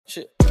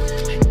Your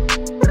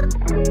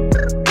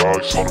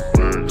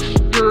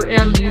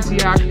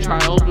amnesiac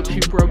child with 2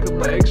 broken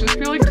legs, just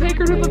be like, take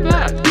her to the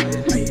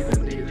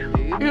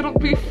vet. It'll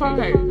be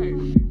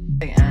fine.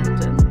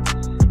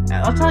 And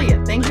I'll tell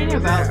you, thinking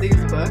about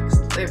these books,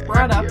 they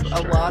brought up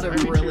a lot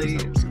of really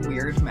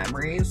weird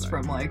memories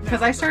from, like,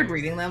 because I started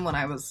reading them when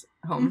I was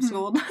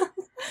homeschooled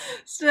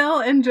still,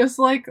 and just,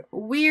 like,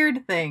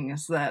 weird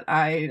things that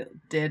I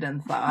did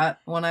and thought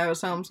when I was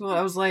homeschooled.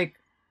 I was like,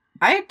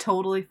 I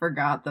totally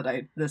forgot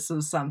that this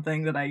was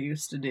something that I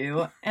used to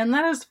do, and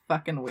that is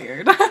fucking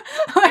weird. Like,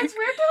 it's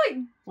weird to, like,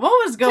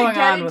 what was going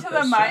on with to this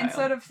get into the mindset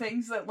child? of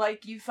things that,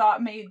 like, you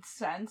thought made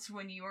sense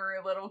when you were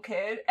a little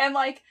kid, and,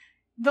 like,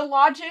 the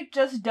logic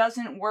just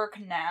doesn't work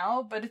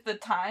now, but at the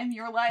time,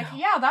 you're like,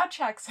 yeah, that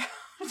checks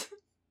out.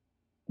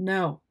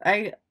 No,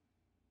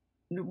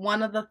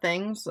 one of the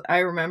things I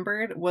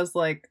remembered was,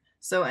 like,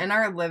 so in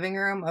our living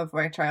room of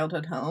my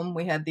childhood home,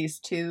 we had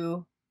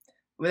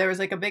there was,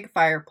 like, a big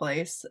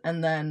fireplace,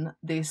 and then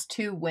these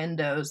 2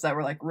 windows that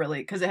were, like, really,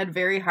 because it had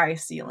very high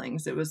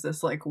ceilings. It was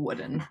this, like,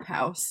 wooden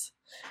house,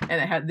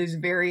 and it had these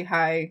very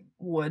high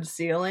wood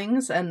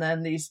ceilings, and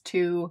then these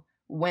 2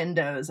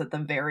 windows at the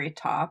very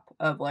top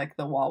of, like,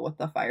 the wall with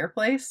the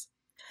fireplace.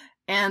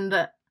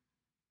 And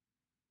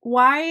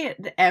why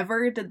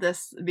ever did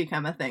this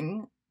become a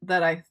thing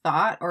that I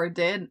thought or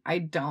did, I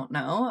don't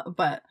know,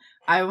 but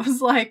I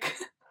was like,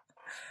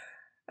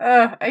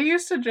 I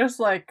used to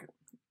just, like,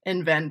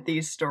 invent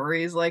these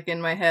stories, like, in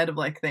my head of,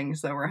 like,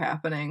 things that were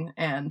happening,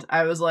 and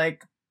I was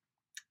like,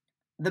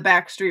 the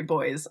Backstreet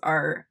Boys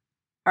are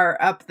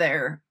up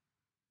there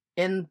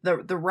in the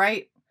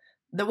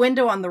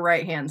window on the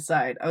right hand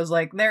side. I was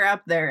like, they're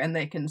up there and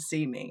they can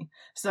see me.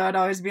 So I'd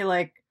always be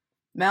like,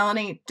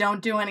 Melanie,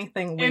 don't do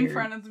anything weird. In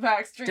front of the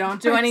Backstreet Don't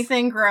Boys. do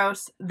anything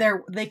gross.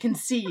 They can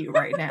see you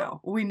right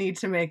now. We need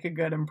to make a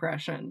good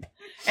impression.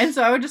 And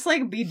so I would just,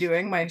 like, be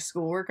doing my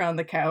schoolwork on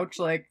the couch,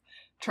 like,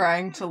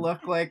 trying to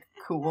look, like,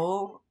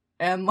 cool,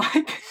 and,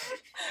 like,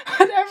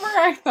 whatever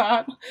I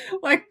thought,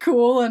 like,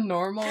 cool and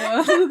normal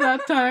was at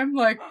that time,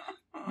 like,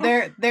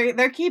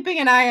 they're keeping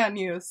an eye on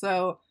you,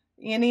 so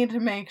you need to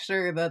make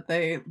sure that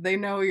they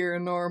know you're a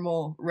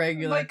normal,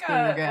 regular, like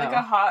cool gal. Like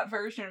a hot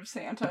version of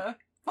Santa.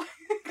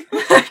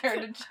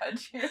 Scared to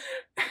judge you.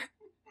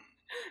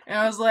 And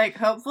I was like,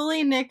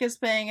 hopefully Nick is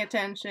paying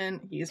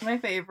attention. He's my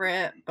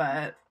favorite,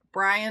 but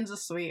Brian's a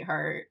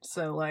sweetheart,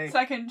 so, like,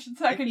 second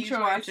he's choice,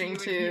 watching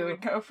you would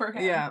go for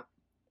him. Yeah.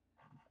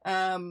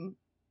 And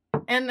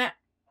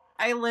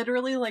I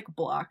literally, like,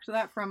 blocked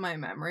that from my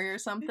memory or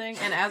something,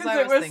 and as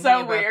I was thinking so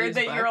about weird these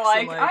that books, you're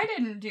like, I'm I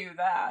didn't do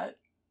that.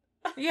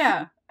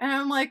 Yeah, and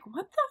I'm like,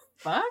 what the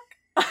fuck?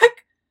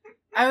 Like,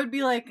 I would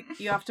be like,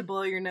 you have to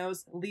blow your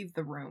nose, leave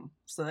the room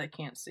so they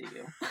can't see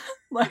you.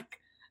 Like,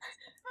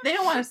 they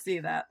don't want to see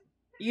that.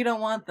 You don't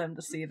want them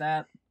to see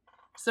that.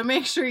 So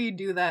make sure you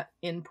do that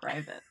in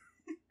private,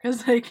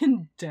 because they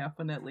can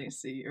definitely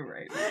see you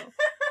right now.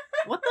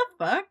 What the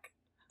fuck?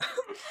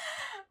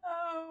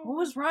 What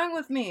was wrong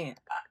with me?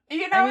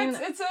 You know, I mean,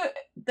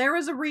 there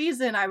was a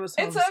reason I was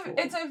homeschooled.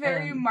 It's a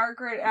very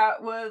Margaret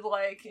Atwood,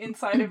 like,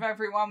 inside of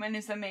every woman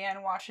is a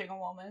man watching a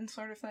woman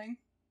sort of thing.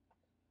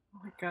 Oh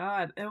my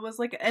god, it was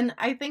like, and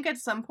I think at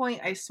some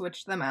point I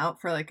switched them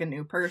out for, like, a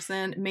new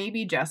person,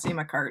 maybe Jesse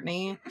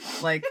McCartney,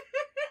 like,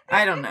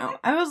 I don't know.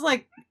 I was,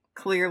 like,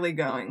 clearly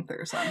going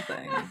through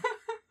something,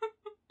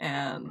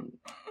 and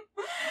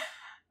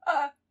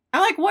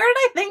I'm like,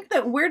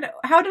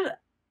 how did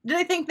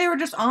I think they were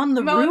just on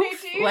the Melanie,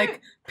 roof,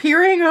 like,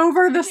 peering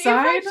over the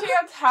side? Do you by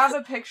chance have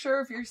a picture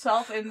of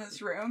yourself in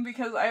this room?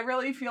 Because I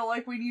really feel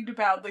like we need to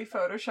badly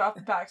Photoshop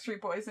the Backstreet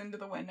Boys into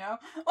the window.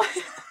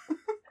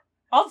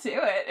 I'll do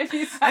it if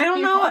you send I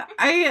don't know. one.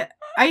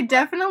 I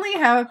definitely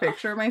have a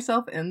picture of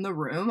myself in the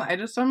room. I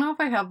just don't know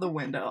if I have the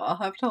window. I'll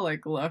have to,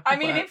 like, look. I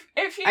mean,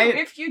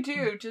 if you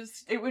do,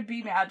 it would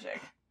be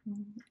magic.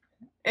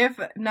 If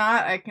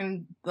not, I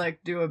can,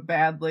 like, do a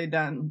badly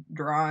done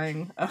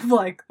drawing of,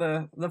 like,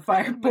 the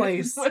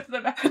fireplace with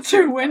the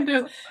 2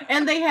 windows.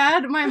 And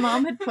my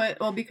mom had put,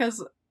 well,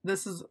 because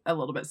this is a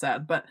little bit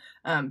sad, but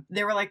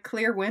there were, like,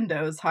 clear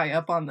windows high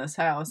up on this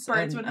house.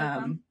 Birds would hit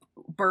them.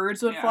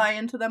 Birds would fly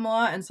into them a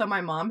lot, and so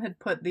my mom had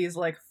put these,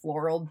 like,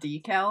 floral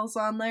decals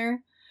on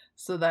there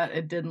so that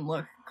it didn't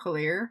look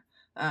clear.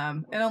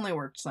 It only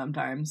worked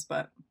sometimes,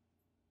 but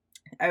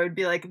I would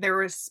be like, there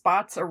were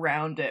spots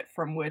around it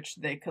from which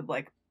they could,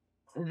 like,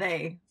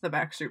 the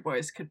Backstreet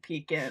Boys could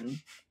peek in.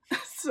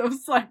 So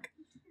it's like,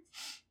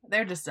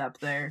 they're just up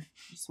there,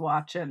 just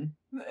watching.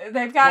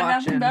 They've got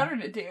nothing better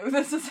to do.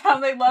 This is how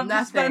they love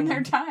to spend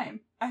their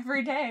time.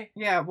 Every day.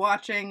 Yeah,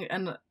 watching,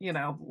 and,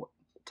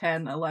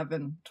 10,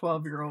 11,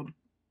 12-year-old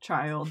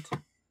child.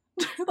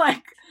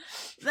 Like,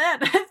 that,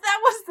 if that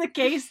was the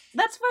case,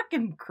 that's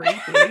fucking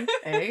creepy,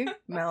 eh,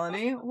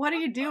 Melanie? What are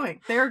you doing?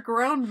 They're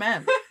grown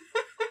men.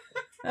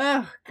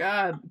 Oh,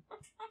 God.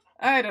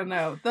 I don't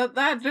know.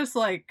 That just,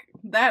 like,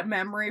 that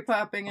memory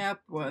popping up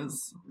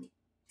was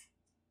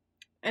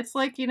It's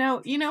like,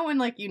 when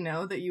like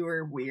that you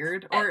were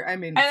weird, or I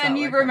mean, and then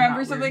you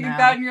remember something like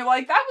that, and you're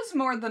like, that was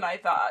more than I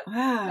thought.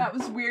 That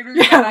was weirder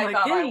than I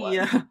thought I was.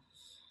 Yeah.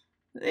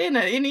 In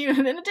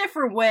a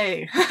different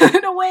way,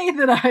 in a way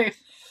that I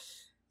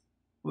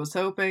was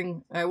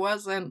hoping I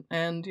wasn't,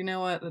 and you know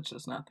what? That's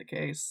just not the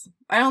case.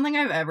 I don't think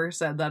I've ever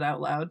said that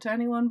out loud to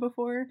anyone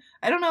before.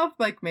 I don't know if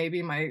like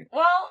maybe my.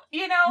 Well,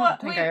 we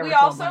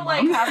also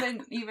like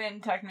haven't even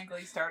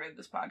technically started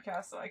this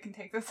podcast, so I can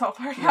take this all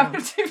part out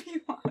if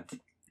you want.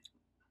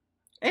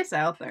 It's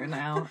out there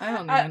now. I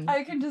don't even.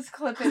 I can just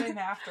clip it in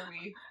after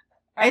we.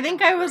 I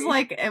think I was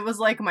like, it was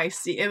like my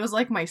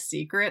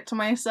secret to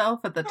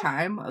myself at the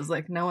time. I was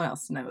like, no one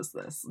else knows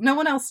this. No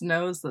one else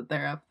knows that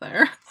they're up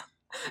there.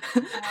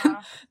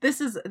 This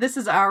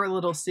is our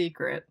little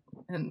secret,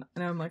 and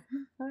I'm like,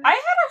 I had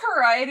a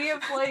variety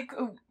of like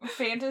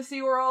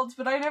fantasy worlds,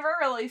 but I never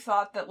really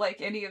thought that like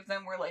any of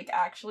them were like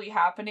actually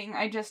happening.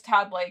 I just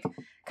had like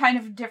kind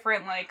of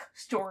different like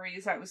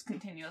stories I was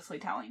continuously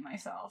telling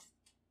myself.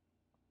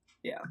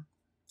 Yeah.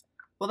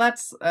 Well,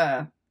 that's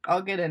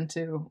I'll get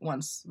into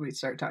once we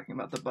start talking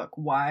about the book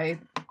why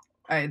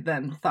I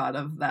then thought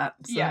of that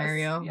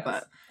scenario, yes.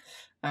 But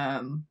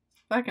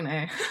fucking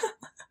A.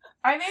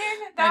 I mean,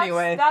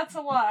 that's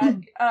a lot.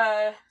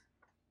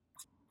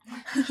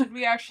 Should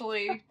we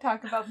actually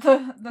talk about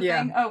the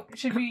thing? Oh,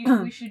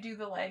 we should do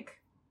the like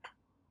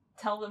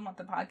tell them what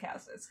the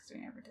podcast is, because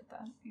we never did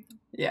that either.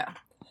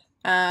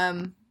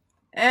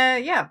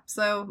 Yeah.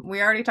 So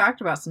we already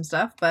talked about some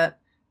stuff, but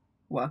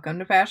welcome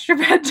to Past Your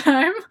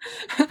Bedtime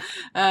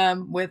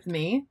with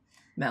me,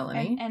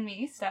 Melanie. And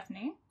me,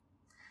 Stephanie.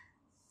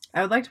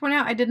 I would like to point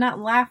out I did not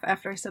laugh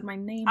after I said my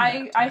name.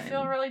 I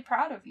feel really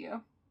proud of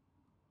you.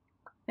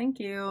 Thank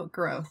you.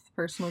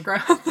 Personal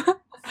growth.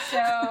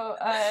 So,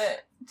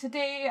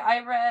 today I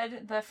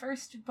read the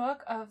first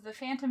book of the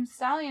Phantom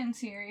Stallion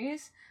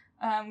series.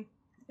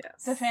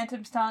 Yes. The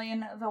Phantom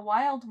Stallion, The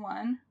Wild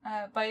One,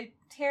 by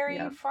Terry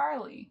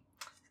Farley.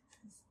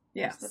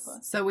 Yes.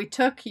 So we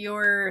took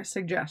your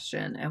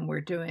suggestion and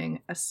we're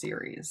doing a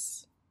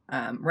series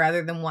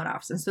rather than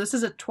one-offs. And so this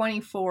is a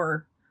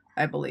 24,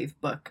 I believe,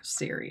 book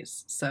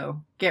series.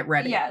 So get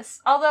ready.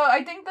 Yes. Although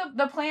I think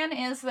the plan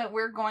is that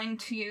we're going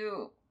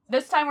to...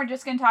 This time we're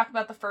just going to talk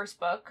about the first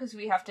book because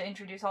we have to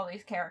introduce all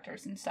these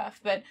characters and stuff.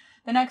 But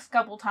the next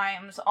couple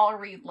times I'll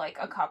read like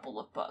a couple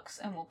of books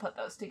and we'll put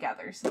those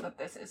together so that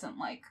this isn't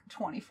like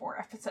 24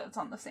 episodes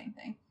on the same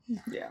thing.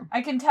 Yeah.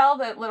 I can tell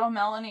that little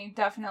Melanie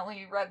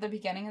definitely read the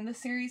beginning of the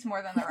series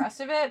more than the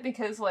rest of it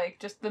because like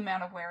just the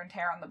amount of wear and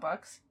tear on the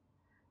books.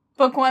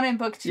 Book 1 and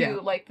book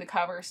 2, like the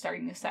cover is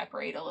starting to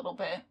separate a little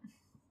bit.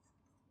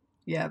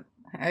 Yeah.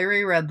 I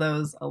reread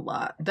those a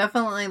lot.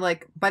 Definitely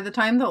like by the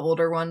time the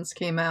older ones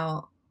came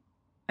out,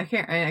 I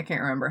can't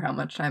remember how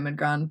much time had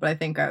gone, but I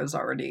think I was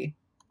already,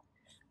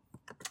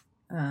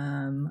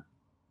 let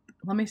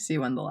me see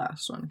when the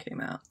last one came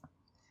out.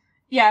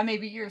 Yeah,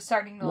 maybe you're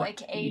starting to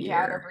like age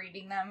out of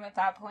reading them at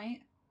that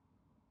point.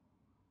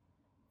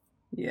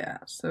 Yeah,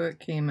 so it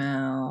came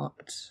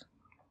out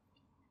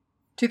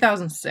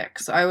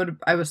 2006. So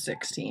I was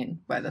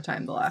 16 by the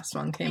time the last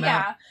one came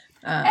out.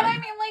 Yeah. And I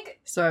mean like,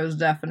 so I was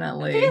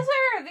definitely, these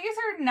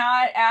are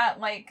not at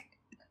like,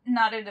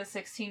 not at a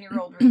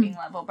 16-year-old reading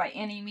level by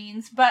any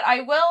means, but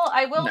I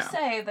will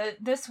say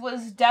that this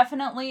was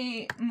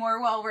definitely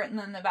more well written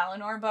than the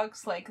Valinor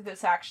books. Like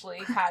this actually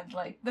had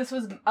like this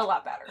was a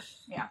lot better.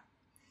 Yeah.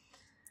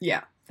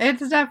 Yeah,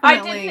 it's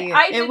definitely.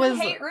 I didn't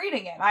hate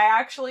reading it. I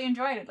actually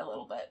enjoyed it a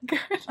little bit.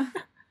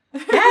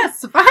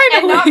 Yes, finally.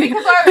 And not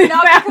because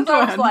I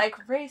was like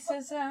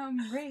racism,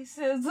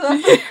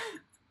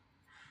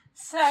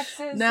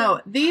 sexism. No,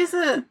 these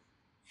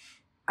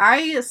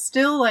I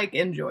still, like,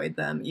 enjoyed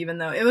them, even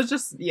though it was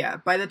just,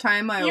 by the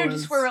time you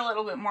just were a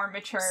little bit more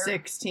mature.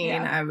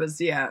 16, I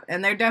was,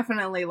 and they're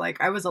definitely, like,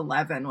 I was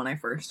 11 when I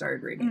first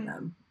started reading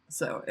them,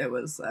 so it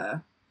was,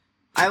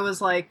 I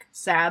was, like,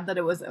 sad that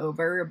it was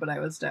over, but I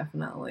was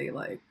definitely,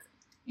 like,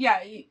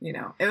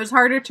 it was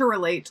harder to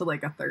relate to,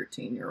 like, a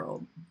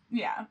 13-year-old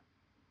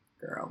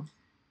girl.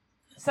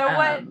 So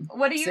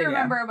what do you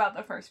remember about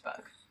the first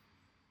book?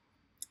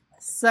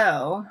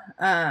 So,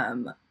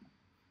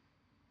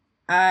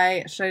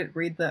 should I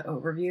read the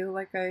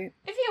overview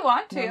if you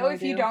want to,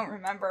 if you don't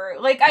remember.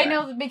 Like, I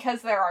know that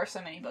because there are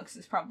so many books,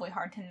 it's probably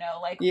hard to know,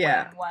 like,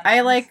 when one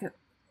I, like,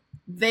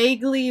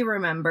 vaguely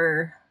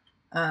remember,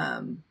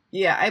 I'm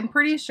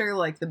pretty sure,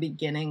 like, the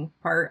beginning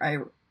part, I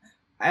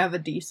have a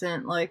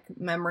decent, like,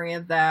 memory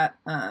of that.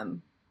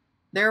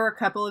 There were a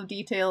couple of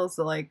details,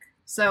 like,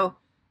 so,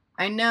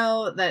 I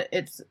know that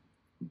it's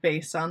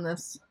based around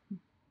this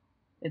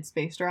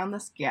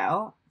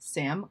gal,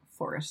 Sam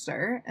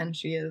Forrester, and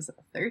she is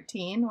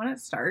 13 when it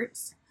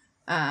starts.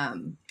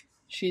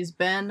 She's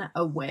been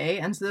away,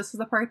 and so this is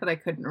the part that I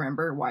couldn't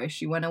remember why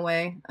she went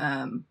away.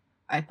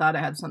 I thought it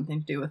had something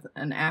to do with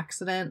an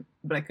accident,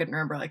 but I couldn't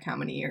remember like how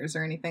many years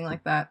or anything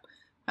like that.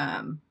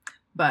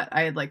 But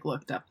I had like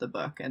looked up the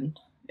book and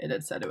it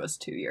had said it was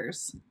 2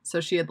 years.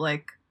 So she had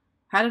like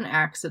had an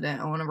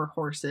accident on one of her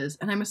horses,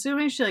 and I'm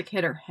assuming she like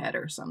hit her head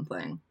or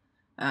something.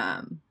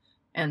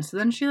 And so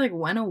then she, like,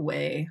 went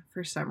away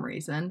for some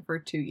reason for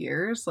 2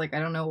 years. Like, I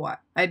don't know why.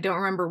 I don't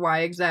remember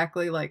why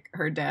exactly, like,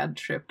 her dad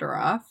shipped her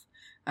off.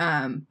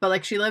 But,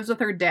 like, she lives with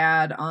her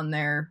dad on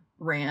their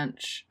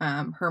ranch.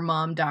 Her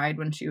mom died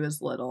when she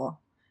was little.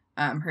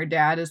 Her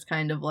dad is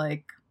kind of,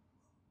 like,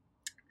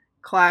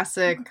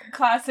 classic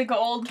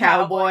old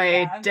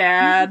cowboy yeah.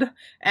 dad.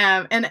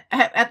 And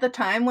at the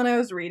time when I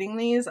was reading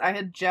these, I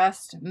had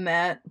just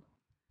met,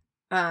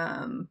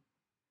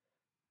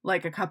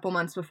 like, a couple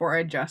months before,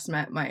 I just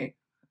met my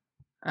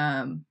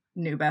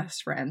new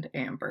best friend,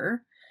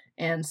 Amber.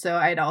 And so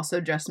I'd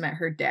also just met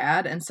her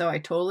dad. And so I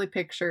totally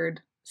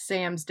pictured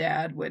Sam's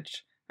dad,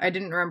 which I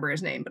didn't remember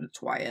his name, but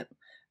it's Wyatt.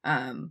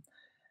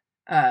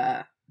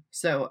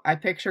 So I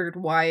pictured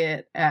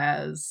Wyatt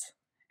as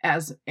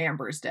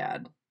Amber's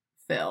dad,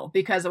 Phil,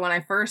 because when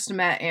I first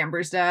met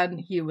Amber's dad,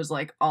 he was,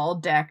 like, all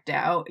decked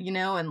out, you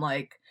know, and,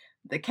 like,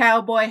 the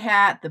cowboy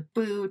hat, the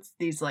boots,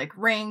 these, like,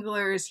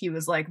 Wranglers. He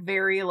was, like,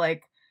 very,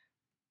 like,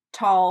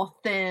 tall,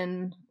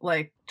 thin,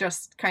 like,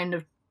 just kind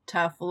of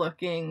tough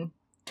looking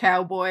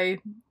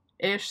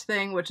cowboy-ish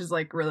thing, which is,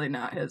 like, really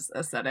not his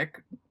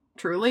aesthetic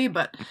truly,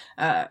 but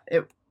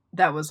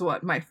that was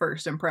what my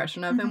first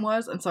impression of him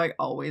was. And so I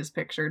always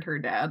pictured her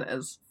dad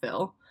as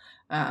Phil,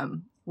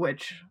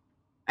 which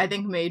I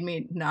think made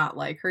me not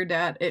like her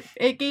dad.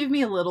 It gave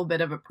me a little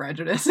bit of a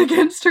prejudice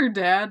against her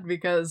dad,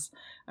 because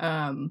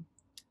I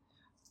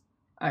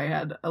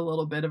had a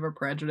little bit of a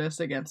prejudice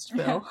against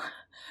Phil.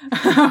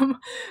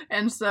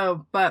 And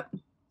so, but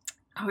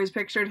I always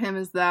pictured him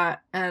as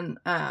that. And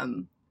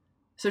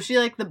so she,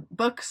 like, the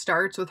book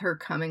starts with her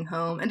coming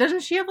home, and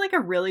doesn't she have, like, a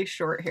really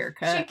short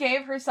haircut? She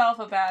gave herself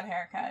a bad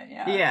haircut,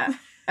 yeah. Yeah.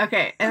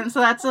 Okay, and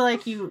so that's,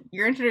 like, you're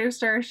introduced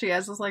to her, she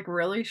has this, like,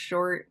 really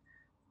short,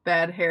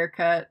 bad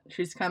haircut,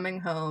 she's coming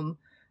home,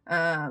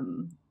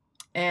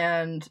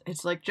 and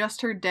it's, like,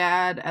 just her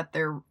dad at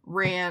their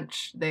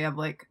ranch. They have,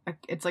 like,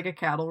 it's, like, a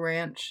cattle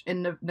ranch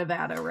in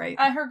Nevada, right?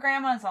 Her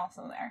grandma's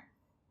also there.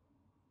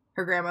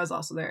 Her grandma's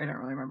also there. I don't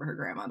really remember her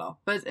grandma at all,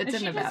 but it's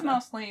in Nevada. She just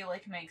mostly,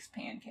 like, makes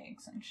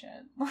pancakes and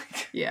shit.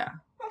 Like, yeah.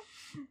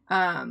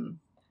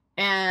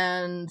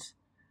 And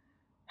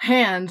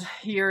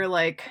you're,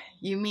 like,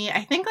 you meet,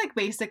 I think, like,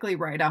 basically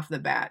right off the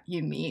bat,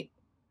 you meet,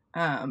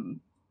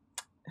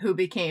 who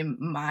became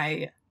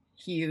my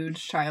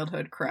huge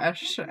childhood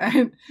crush.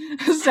 And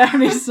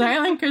Stephanie's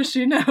smiling because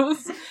she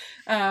knows,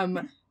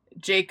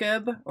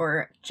 Jacob,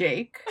 or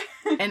Jake.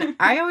 And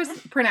I always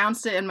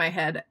pronounced it in my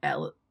head,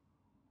 Ellie?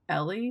 I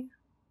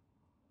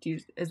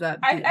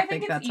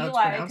think that's how it's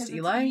pronounced?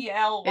 Eli?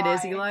 E-L-Y. It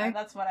is Eli?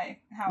 That's what I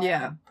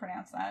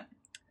pronounce that.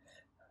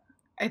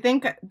 I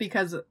think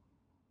because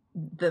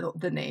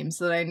the names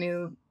that I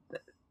knew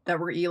that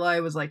were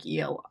Eli was, like,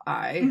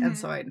 E-L-I, and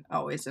so I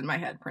always in my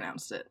head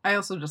pronounced it. I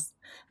also just,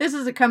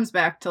 it comes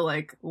back to,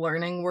 like,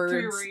 learning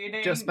words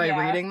just by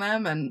reading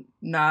them and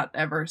not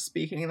ever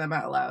speaking them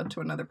out loud to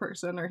another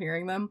person or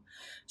hearing them.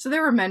 So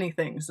there were many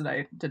things that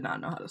I did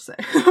not know how to say.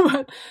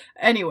 But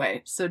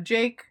anyway, so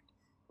Jake,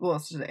 well,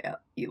 let's just say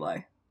Eli,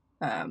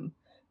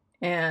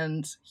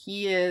 and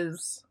he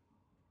is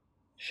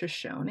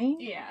Shoshone?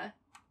 Yeah.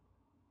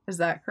 Is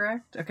that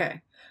correct?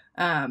 Okay.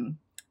 And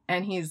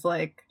he's,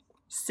 like,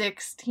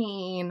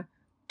 16,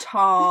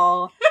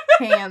 tall,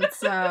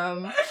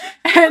 handsome,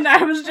 and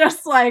I was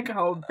just like,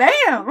 oh,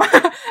 bam!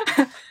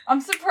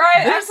 I'm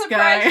surprised This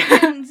guy. You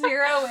didn't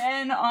zero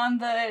in on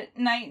the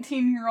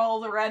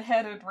 19-year-old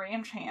redheaded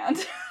ranch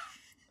hand.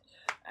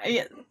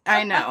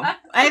 I know.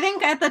 I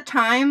think at the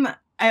time,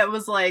 I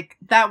was like,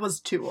 that was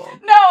too old.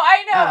 No,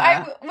 I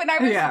know. When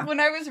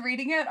I was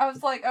reading it, I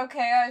was like,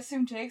 okay, I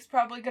assume Jake's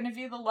probably going to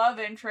be the love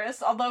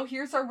interest. Although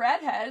here's a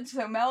redhead,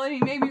 so Melanie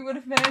maybe would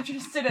have been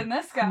interested in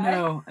this guy.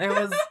 No,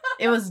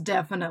 it was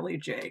definitely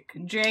Jake.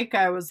 Jake,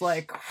 I was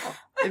like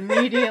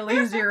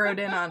immediately zeroed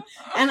in on,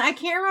 and I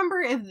can't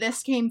remember if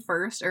this came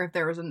first or if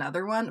there was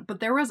another one, but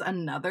there was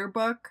another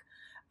book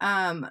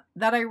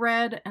that I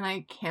read, and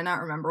I cannot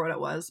remember what it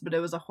was, but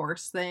it was a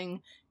horse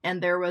thing. And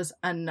there was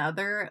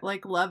another,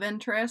 like, love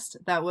interest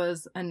that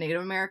was a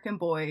Native American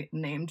boy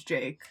named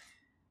Jake.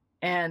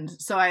 And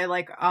so I,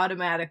 like,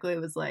 automatically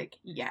was like,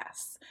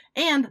 yes.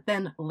 And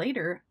then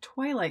later,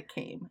 Twilight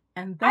came.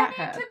 And that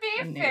had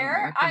a Native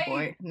American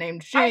boy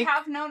named Jake. I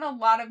have known a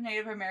lot of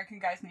Native American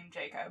guys named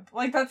Jacob.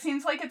 Like, that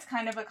seems like it's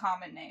kind of a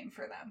common name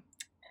for them.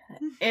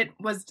 It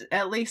was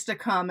at least a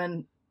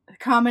common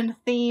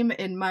theme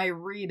in my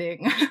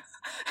reading.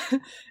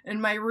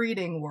 In my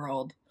reading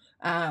world.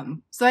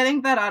 So I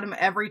think that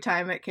every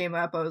time it came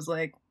up, I was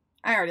like,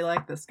 I already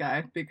like this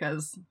guy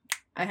because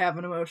I have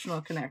an emotional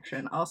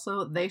connection.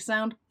 Also, they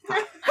sound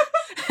hot.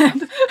 I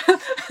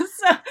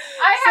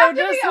have to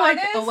be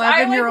honest,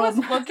 11-year-old... I was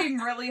looking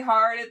really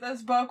hard at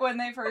this book when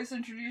they first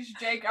introduced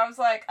Jake. I was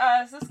like,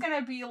 is this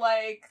gonna be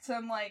like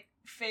some like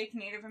fake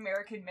Native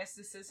American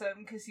mysticism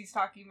because he's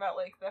talking about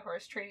like the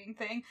horse trading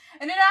thing,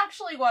 and it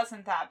actually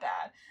wasn't that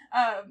bad.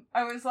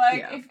 I was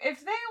like,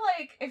 if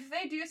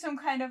they do some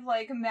kind of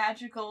like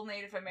magical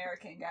Native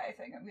American guy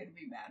thing, I'm gonna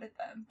be mad at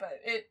them.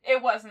 But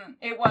it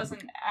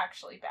wasn't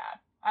actually bad.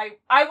 I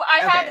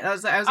had I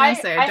was gonna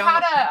say I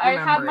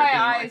had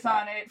my eyes like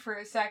on it for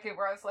a second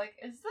where I was like,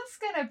 is this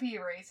gonna be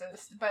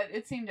racist? But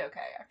it seemed okay,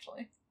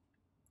 actually.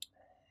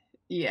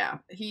 Yeah,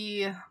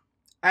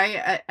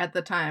 I at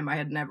the time I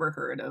had never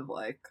heard of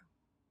like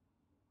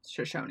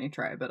Shoshone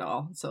tribe at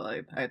all, so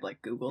I'd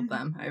like Googled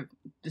them. I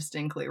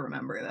distinctly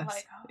remember this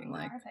Like, being who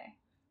like, are they?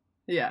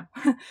 yeah.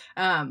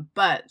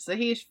 But so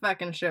he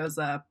fucking shows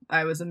up.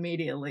 I was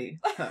immediately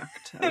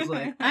hooked. I was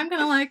like, I'm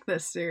gonna like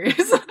this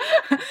series.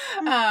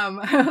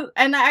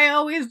 And I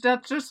always,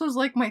 that just was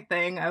like my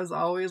thing. I was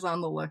always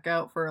on the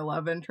lookout for a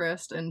love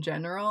interest in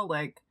general,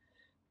 like,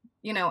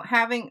 you know,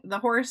 having the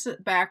horse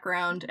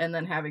background and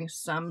then having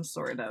some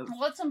sort of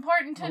What's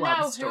important to love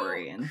know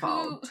story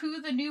involved.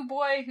 who the new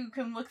boy who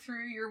can look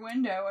through your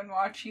window and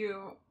watch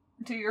you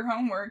do your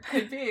homework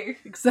could be.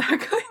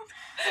 Exactly.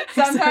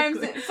 Sometimes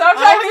Exactly. it's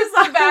Always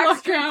on the the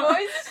Backstreet lookout.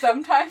 Boys,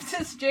 sometimes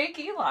it's Jake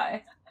Eli.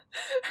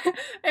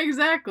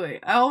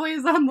 Exactly.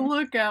 Always on the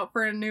lookout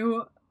for a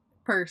new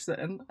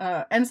person.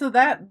 And so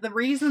that the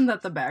reason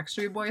that the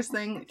Backstreet Boys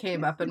thing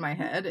came up in my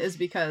head is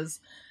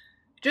because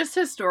just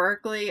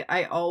historically,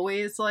 I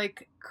always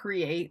like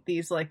create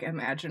these like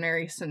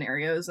imaginary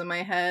scenarios in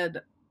my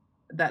head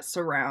that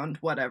surround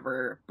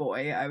whatever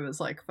boy I was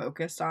like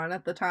focused on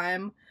at the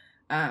time.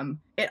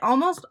 It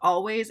almost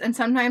always, and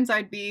sometimes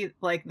I'd be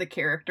like the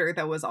character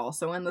that was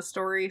also in the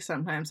story.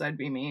 Sometimes I'd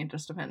be me,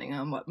 just depending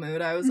on what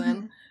mood I was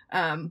in.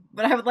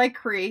 But I would like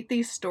create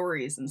these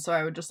stories, and so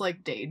I would just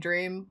like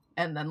daydream,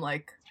 and then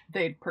like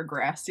they'd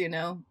progress, you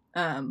know.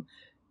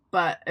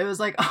 But it was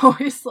like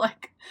always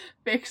like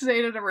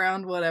fixated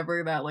around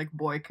whatever that like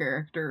boy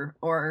character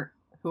or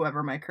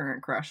whoever my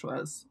current crush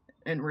was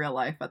in real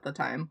life at the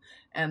time.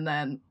 And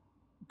then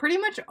pretty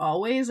much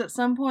always at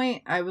some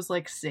point I was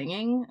like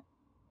singing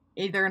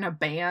either in a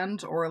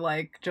band or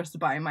like just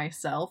by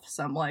myself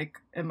some like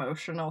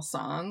emotional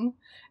song.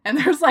 And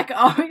there's like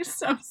always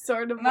some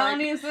sort of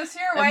Melanie, like, is this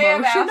your way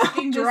of emotional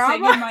asking to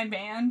drama? sing in my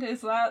band?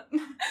 Is that...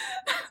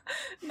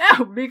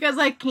 No, because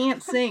I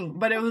can't sing,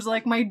 but it was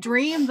like my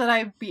dream that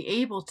I'd be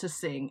able to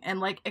sing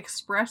and like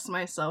express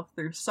myself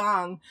through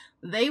song.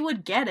 They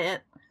would get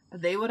it.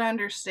 They would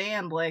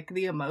understand like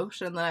the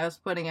emotion that I was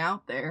putting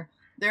out there.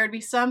 There'd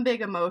be some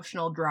big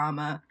emotional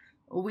drama.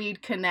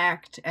 We'd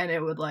connect and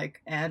it would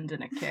like end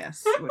in a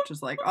kiss, which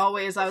is like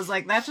always, I was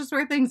like, that's just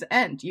where things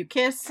end. You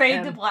kiss.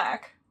 Fade to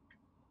black.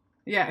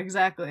 Yeah,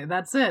 exactly.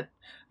 That's it.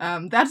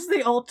 That's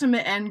the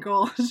ultimate end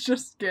goal, is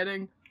just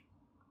getting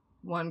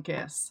one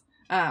kiss.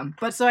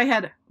 But so I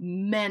had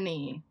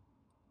many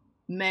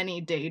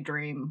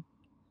daydream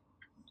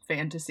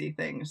fantasy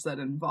things that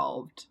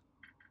involved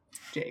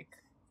Jake,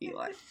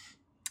 Eli,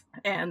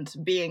 and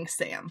being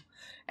Sam.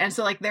 And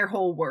so like their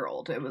whole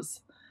world, it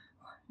was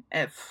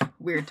a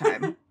weird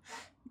time.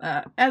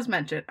 As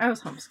mentioned, I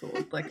was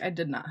homeschooled. Like, I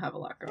did not have a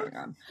lot going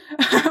on.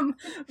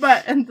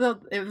 But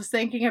it was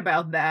thinking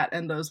about that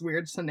and those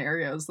weird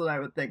scenarios that I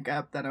would think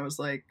up that I was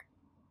like,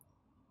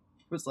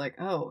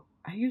 oh,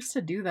 I used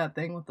to do that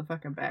thing with the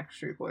fucking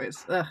Backstreet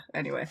Boys. Ugh,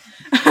 anyway.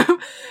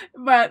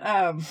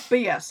 But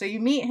yeah, so you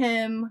meet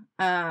him,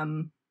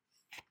 and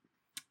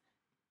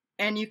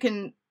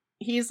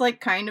he's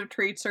like kind of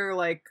treats her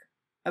like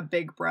a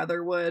big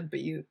brother would, but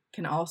you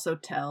can also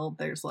tell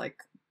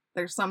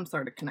there's some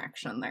sort of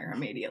connection there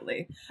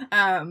immediately.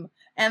 And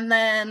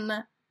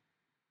then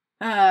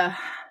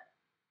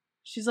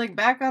she's like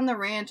back on the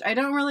ranch. I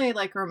don't really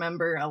like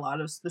remember a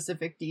lot of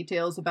specific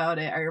details about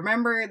it. I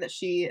remember that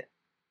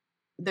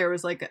there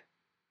was like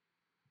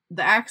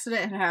the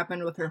accident had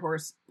happened with her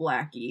horse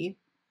Blackie.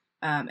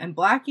 And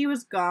Blackie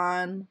was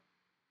gone,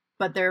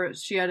 but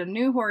she had a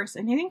new horse,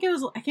 and I think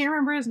I can't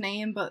remember his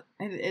name, but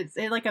it's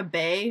like a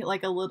bay,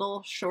 like a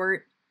little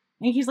short,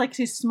 I think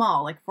he's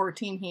small, like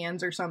 14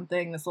 hands or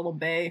something, this little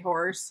bay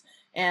horse.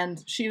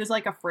 And she was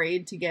like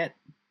afraid to get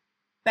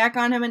back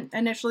on him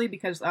initially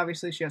because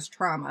obviously she has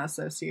trauma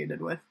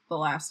associated with the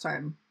last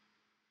time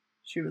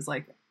she was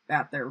like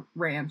at their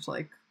ranch,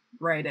 like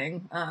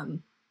riding.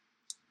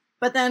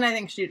 But then I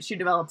think she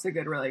develops a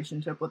good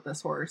relationship with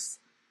this horse.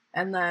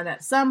 And then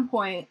at some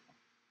point,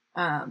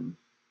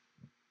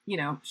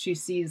 she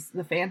sees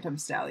the Phantom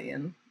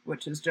Stallion,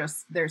 which is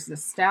there's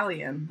this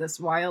stallion, this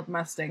wild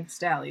Mustang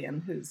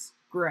stallion who's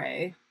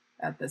gray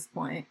at this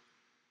point,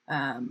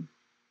 and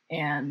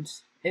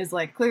is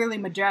like clearly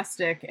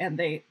majestic, and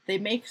they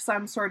make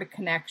some sort of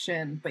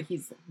connection, but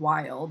he's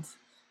wild.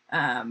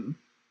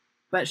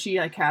 But she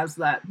like has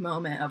that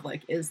moment of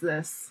like, is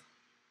this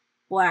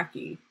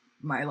Blackie,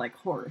 my like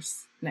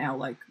horse, now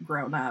like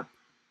grown up?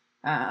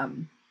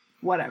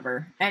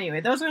 Whatever.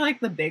 Anyway, those are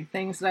like the big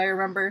things that I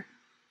remember.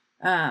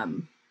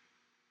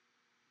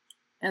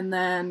 And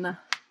then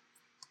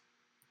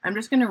I'm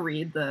just gonna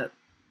read the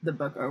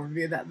book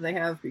overview that they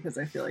have because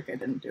I feel like I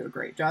didn't do a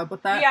great job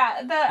with that.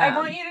 Yeah, I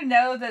want you to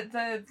know that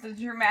the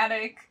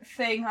dramatic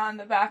thing on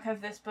the back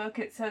of this book,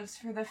 it says,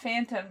 for the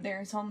Phantom,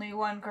 there's only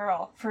one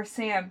girl. For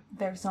Sam,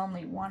 there's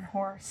only one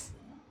horse.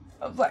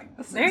 I was like,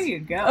 there you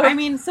go. I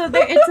mean, so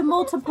it's a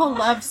multiple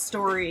love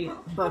story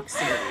book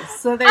series.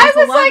 So there's I was a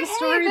love like,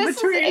 story hey,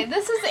 between.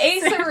 this is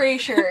Ace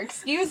Erasure.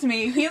 Excuse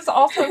me, he's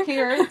also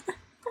here.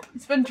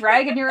 He's been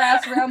dragging your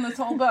ass around this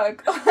whole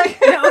book.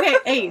 Okay,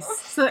 Ace.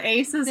 So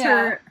Ace is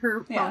Yeah.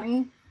 her Yeah.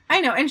 pony. I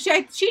know, and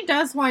she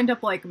does wind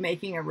up like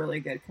making a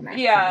really good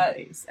connection with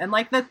Ace, and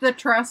like the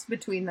trust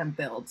between them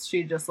builds.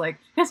 She just like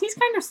because he's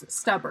kind of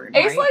stubborn.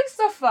 Ace right? likes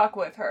to fuck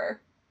with her.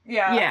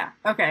 Yeah. Yeah.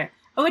 Okay.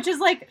 Which is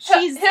like He'll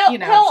she's he'll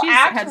she's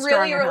act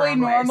headstrong really in her really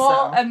own way, normal,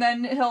 so. and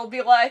then he'll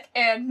be like,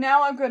 "And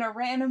now I'm gonna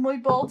randomly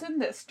bolt in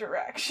this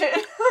direction."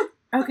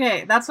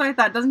 Okay, that's what I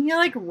thought. Doesn't he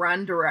like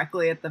run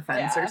directly at the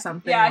fence Yeah. or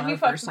something? Yeah, one he of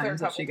the fucks first with her a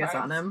times that she couple gets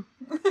on times.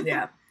 him.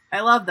 Yeah, I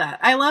love that.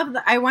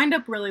 I wind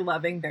up really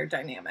loving their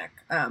dynamic.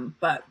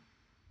 But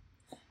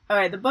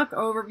okay, the book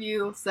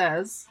overview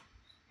says,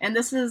 and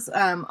this is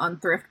on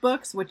Thrift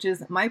Books, which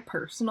is my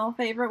personal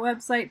favorite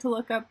website to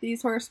look up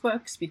these horse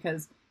books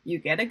because you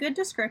get a good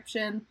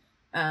description.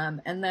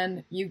 And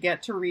then you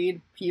get to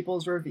read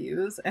people's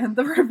reviews, and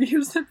the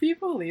reviews that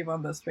people leave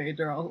on this page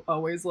are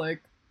always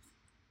like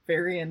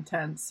very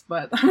intense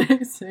but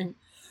amazing.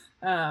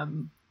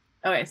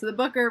 Okay, so the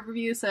book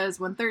overview says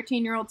when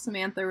 13-year-old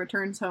Samantha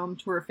returns home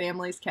to her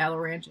family's cattle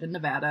ranch in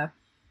Nevada,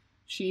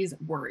 she's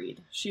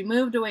worried. She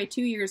moved away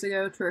 2 years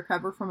ago to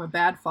recover from a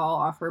bad fall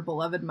off her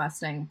beloved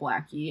Mustang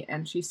Blackie,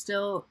 and she's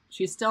still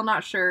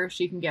not sure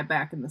she can get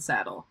back in the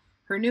saddle.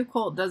 Her new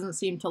colt doesn't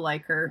seem to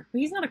like her.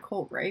 But he's not a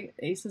colt, right?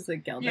 Ace is a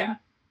gelding. Yeah.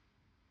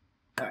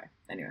 Okay.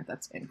 Anyway,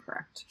 that's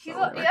incorrect. He's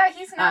But whatever.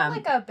 he's not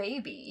like a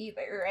baby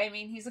either. I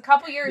mean, he's a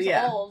couple years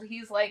old.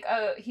 He's like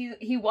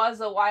he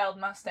was a wild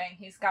Mustang.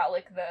 He's got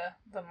like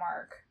the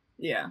mark.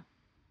 Yeah.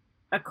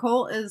 A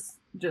colt is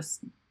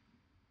just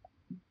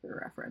for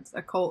reference.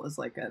 A colt is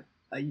like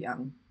a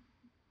young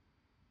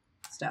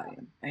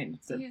stallion. I mean,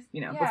 it's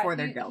before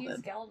they're gelded.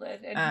 He's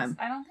gelded, and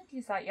I don't think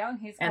he's that young.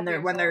 He's and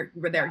they're when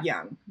they're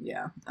young.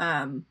 Yeah.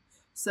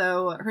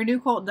 So her new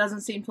colt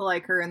doesn't seem to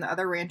like her, and the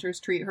other ranchers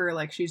treat her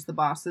like she's the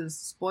boss's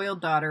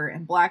spoiled daughter,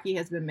 and Blackie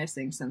has been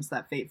missing since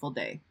that fateful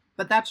day.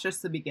 But that's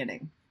just the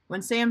beginning.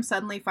 When Sam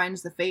suddenly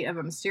finds the fate of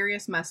a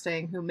mysterious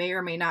Mustang who may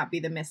or may not be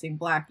the missing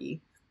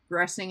Blackie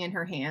resting in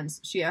her hands,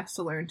 she has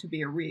to learn to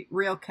be a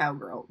real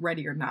cowgirl,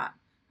 ready or not.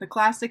 The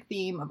classic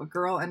theme of a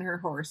girl and her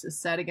horse is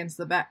set against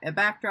a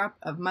backdrop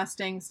of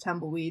Mustangs,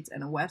 tumbleweeds,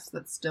 and a West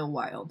that's still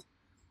wild.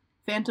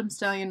 Phantom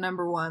Stallion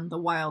number 1, the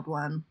wild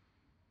one.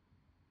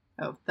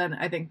 Oh, then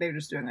I think they're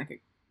just doing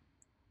like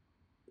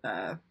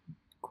a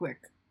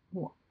quick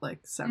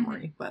like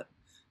summary, but it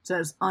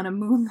says, on a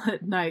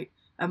moonlit night,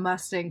 a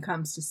Mustang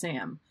comes to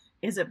Sam.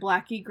 Is it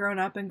Blackie grown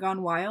up and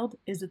gone wild?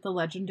 Is it the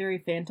legendary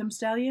Phantom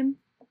Stallion?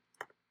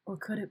 Or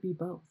could it be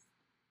both?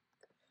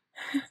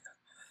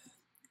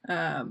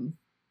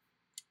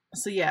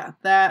 So yeah,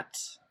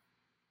 that's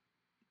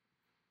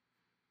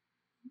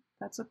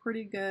a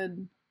pretty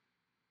good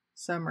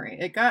summary.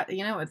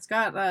 It's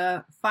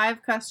got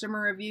 5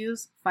 customer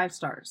reviews, 5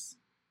 stars,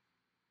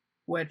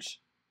 which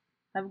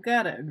I've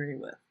got to agree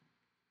with.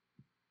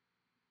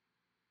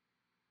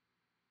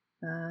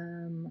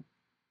 Oh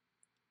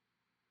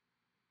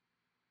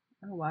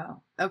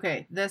wow.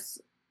 Okay, this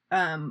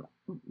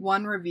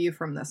one review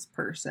from this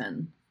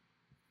person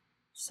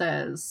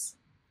says,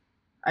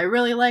 I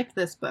really liked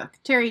this book.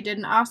 Terry did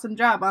an awesome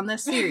job on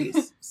this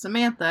series.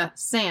 Samantha,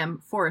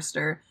 Sam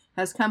Forrester,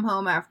 has come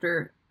home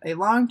after a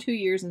long 2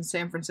 years in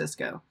San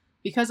Francisco.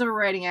 Because of a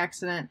riding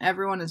accident,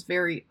 everyone is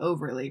very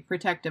overly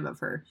protective of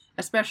her,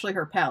 especially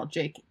her pal,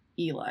 Jake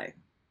Eli.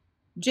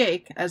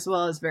 Jake, as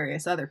well as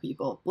various other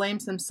people,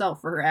 blames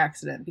himself for her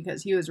accident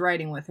because he was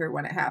riding with her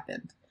when it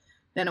happened.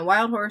 Then a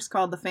wild horse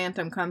called the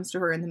Phantom comes to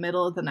her in the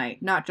middle of the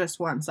night, not just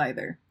once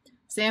either.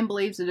 Sam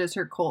believes it is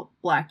her colt,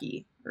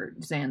 Blackie, or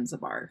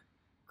Zanzibar,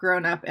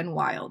 grown up and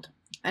wild.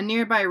 A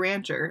nearby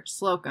rancher,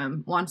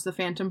 Slocum, wants the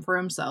Phantom for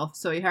himself,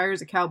 so he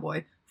hires a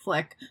cowboy,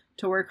 Flick,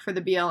 to work for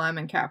the BLM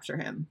and capture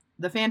him.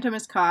 The Phantom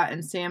is caught,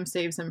 and Sam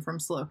saves him from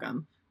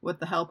Slocum, with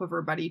the help of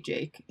her buddy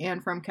Jake,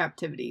 and from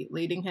captivity,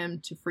 leading him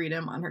to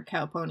freedom on her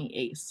cow pony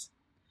Ace.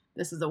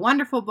 This is a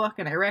wonderful book,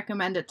 and I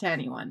recommend it to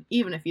anyone,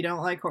 even if you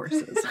don't like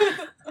horses.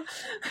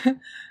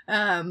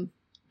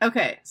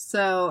 Okay,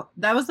 so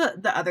that was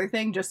the other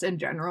thing, just in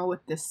general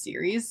with this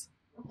series.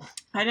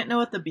 I didn't know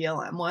what the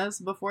BLM was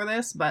before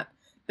this, but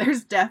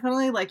there's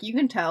definitely, like, you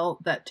can tell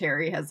that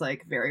Terry has,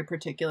 like, very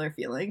particular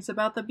feelings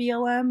about the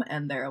BLM,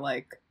 and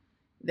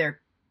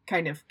they're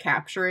kind of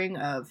capturing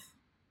of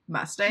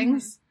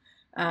Mustangs.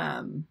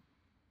 Mm-hmm.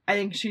 I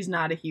think she's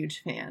not a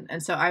huge fan,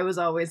 and so I was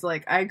always,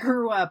 like, I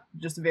grew up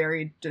just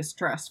very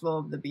distrustful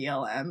of the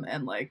BLM,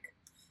 and, like,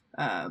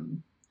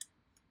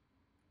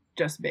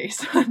 just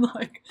based on,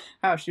 like,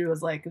 how she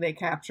was, like, they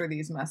capture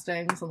these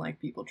Mustangs, and,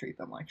 like, people treat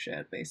them like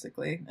shit,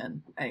 basically,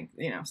 and,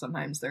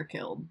 sometimes they're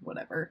killed,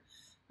 whatever.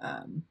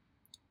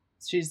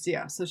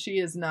 So she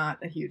is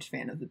not a huge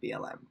fan of the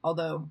BLM,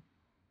 although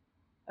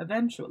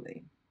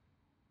eventually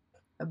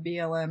a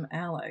BLM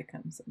ally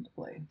comes into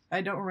play.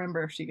 I don't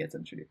remember if she gets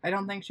introduced. I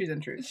don't think she's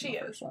introduced in the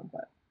first one,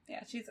 but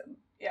yeah, she is.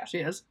 She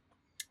is.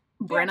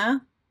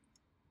 Brenna.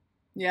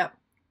 Yep.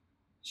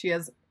 She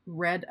has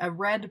a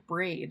red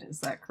braid, is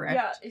that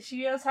correct? Yeah,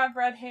 she does have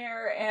red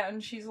hair,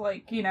 and she's,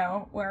 like, you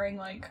know, wearing,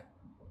 like,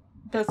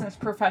 business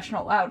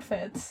professional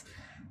outfits.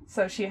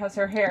 So she has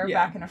her hair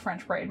back in a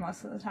French braid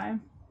most of the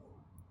time.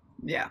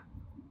 Yeah.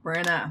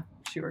 Brenna.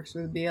 She works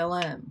with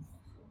BLM.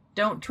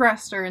 Don't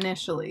trust her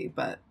initially,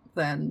 but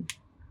then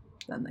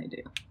they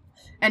do.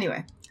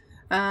 Anyway.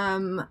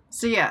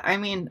 So yeah, I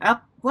mean,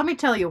 let me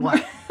tell you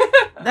what.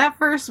 That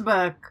first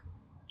book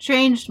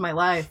changed my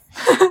life.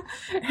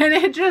 And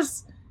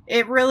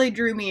it really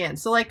drew me in.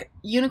 So, like,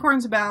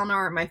 Unicorns of Balinor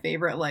are my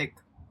favorite, like,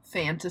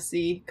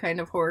 fantasy kind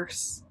of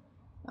horse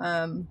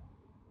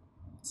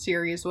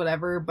series,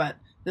 whatever, but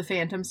the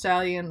Phantom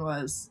Stallion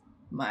was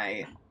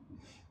my,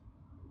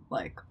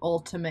 like,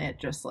 ultimate,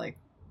 just, like,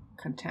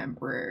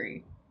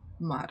 contemporary,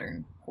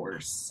 modern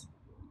horse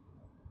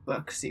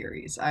book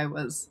series. I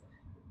was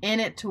in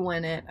it to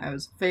win it. I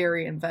was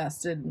very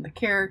invested in the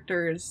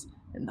characters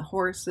and the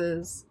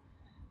horses.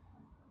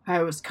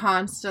 I was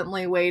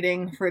constantly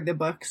waiting for the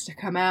books to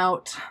come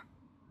out.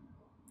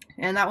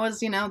 And that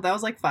was,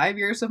 like 5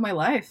 years of my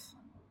life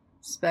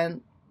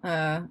spent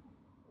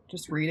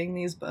just reading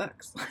these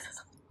books.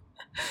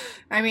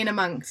 I mean,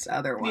 amongst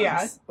other ones.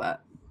 Yeah.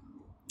 But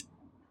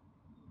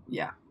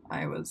yeah,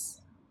 it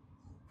was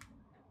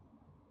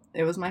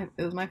my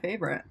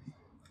favorite.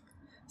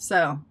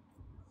 So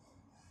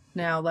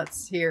now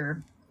let's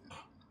hear.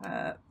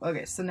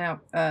 Okay, so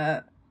now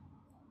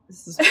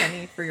this is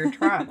Penny for your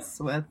trots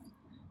with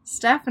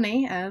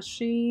Stephanie, as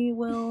she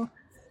will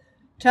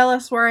tell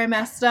us where I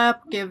messed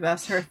up, give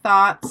us her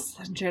thoughts,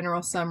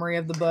 general summary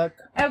of the book.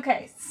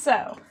 Okay,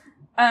 so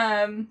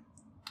Sam,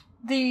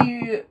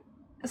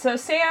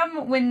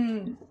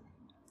 when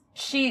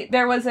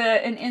there was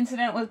an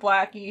incident with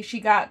Blackie, she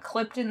got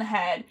clipped in the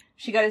head.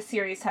 She got a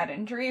serious head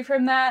injury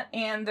from that,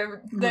 and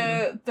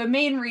the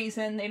main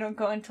reason, they don't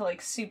go into,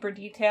 like, super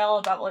detail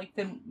about, like,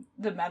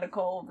 the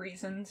medical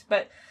reasons,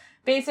 but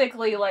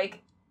basically,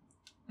 like,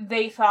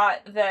 they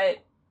thought that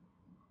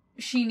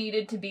she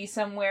needed to be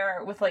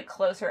somewhere with, like,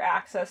 closer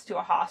access to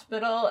a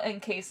hospital in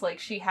case, like,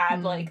 she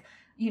had, like,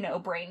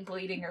 brain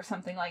bleeding or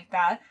something like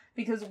that,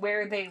 because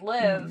where they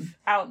live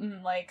out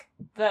in, like,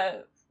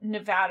 the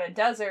Nevada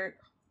desert,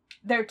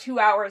 they're 2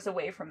 hours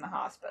away from the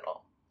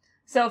hospital.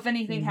 So if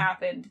anything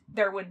happened,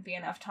 there wouldn't be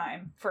enough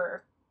time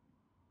for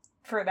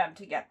them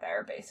to get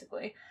there,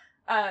 basically.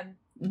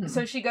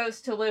 So she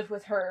goes to live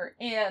with her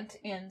aunt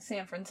in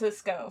San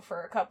Francisco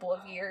for a couple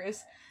of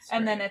years.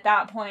 And then at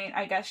that point,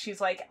 I guess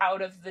she's, like,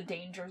 out of the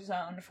danger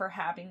zone for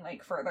having,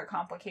 like, further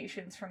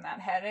complications from that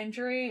head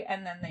injury.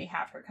 And then they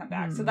have her come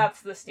back. So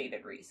that's the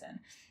stated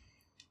reason.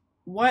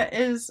 What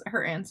is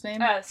her aunt's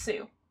name?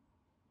 Sue.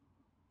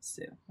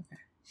 Sue. Okay.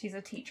 She's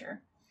a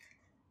teacher.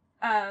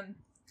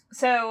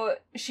 So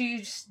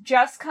she's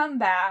just come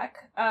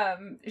back.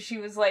 She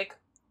was, like,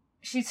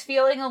 she's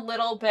feeling a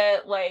little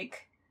bit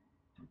like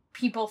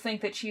people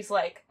think that she's,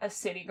 like, a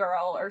city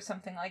girl or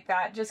something like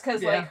that. Just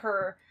because, like,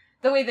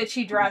 the way that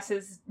she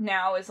dresses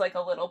now is, like,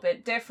 a little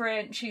bit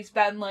different. She's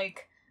been,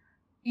 like,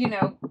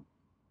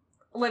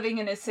 living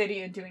in a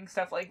city and doing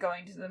stuff like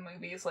going to the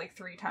movies, like,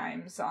 3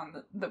 times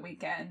on the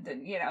weekend.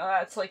 And,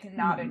 that's, like,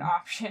 not an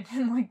option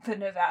in, like, the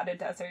Nevada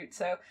desert.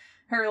 So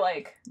her,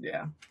 like...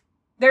 Yeah.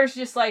 There's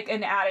just, like,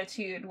 an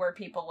attitude where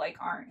people, like,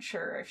 aren't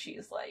sure if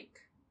she's,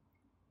 like,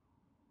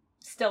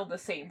 still the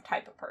same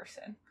type of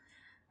person.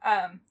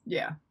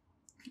 Yeah.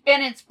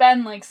 And it's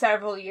been, like,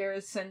 several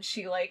years since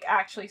she, like,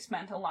 actually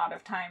spent a lot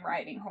of time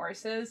riding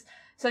horses.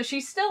 So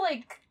she still,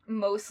 like,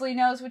 mostly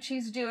knows what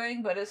she's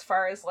doing, but as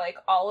far as, like,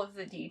 all of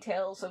the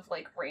details of,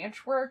 like,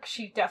 ranch work,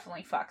 she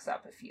definitely fucks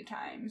up a few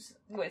times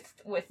with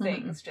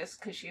things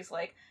just because she's,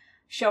 like,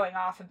 showing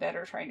off a bit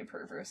or trying to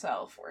prove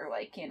herself, or,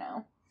 like,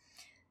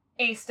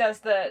 Ace does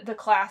the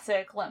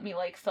classic, let me,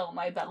 like, fill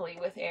my belly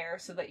with air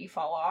so that you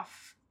fall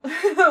off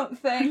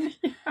thing.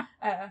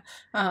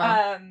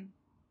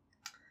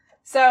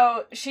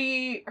 So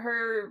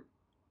her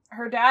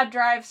dad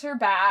drives her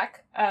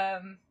back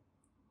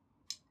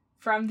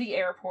from the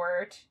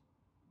airport.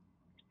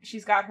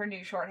 She's got her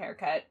new short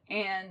haircut,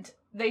 and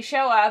they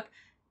show up,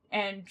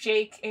 and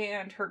Jake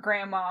and her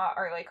grandma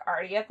are, like,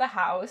 already at the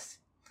house.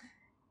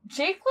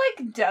 Jake,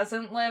 like,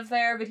 doesn't live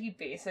there, but he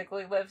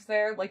basically lives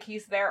there. Like,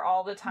 he's there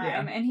all the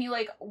time. Yeah. And he,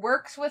 like,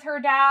 works with her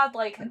dad,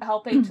 like,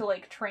 helping to,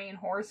 like, train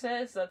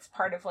horses. That's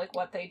part of, like,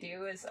 what they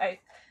do is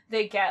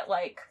they get,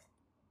 like,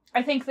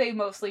 I think they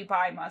mostly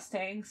buy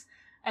Mustangs,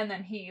 and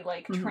then he,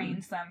 like,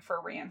 trains them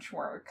for ranch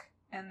work,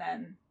 and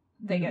then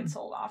they get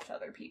sold off to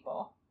other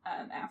people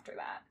after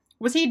that.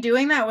 Was he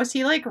doing that? Was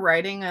he, like,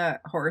 riding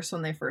a horse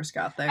when they first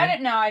got there?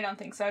 I don't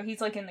think so. He's,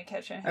 like, in the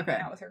kitchen hanging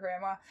out with her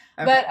grandma.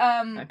 Okay. But,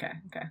 Okay.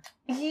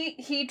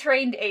 He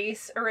trained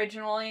Ace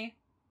originally,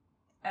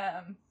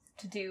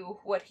 to do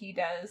what he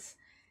does,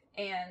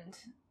 and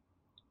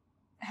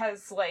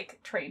has, like,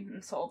 trained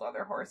and sold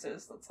other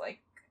horses. That's, like,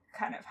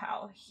 kind of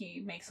how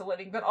he makes a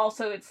living. But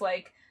also, it's,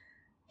 like,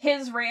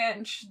 his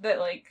ranch that,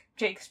 like,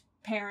 Jake's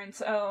parents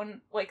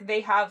own, like,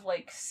 they have,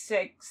 like,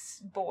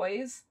 6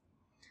 boys.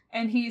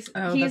 And he's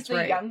the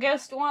right.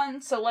 youngest one,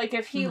 so, like,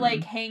 if he,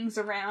 like, hangs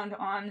around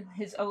on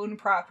his own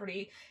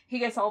property, he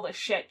gets all the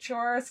shit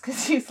chores,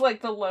 because he's,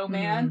 like, the low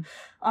man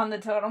on the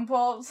totem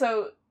pole.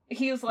 So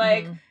he's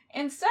like,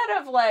 instead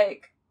of,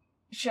 like,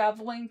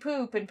 shoveling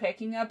poop and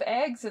picking up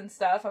eggs and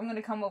stuff, I'm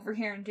gonna come over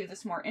here and do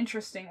this more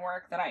interesting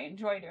work that I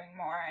enjoy doing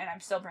more, and I'm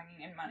still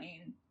bringing in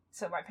money,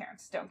 so my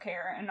parents don't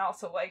care, and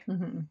also, like,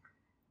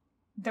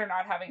 they're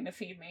not having to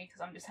feed me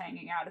because I'm just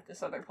hanging out at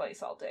this other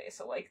place all day.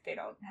 So, like, they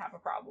don't have a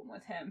problem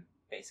with him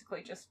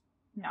basically just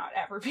not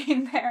ever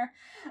being there.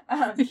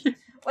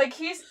 Like,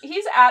 he's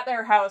at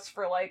their house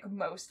for, like,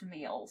 most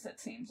meals, it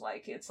seems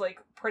like. It's, like,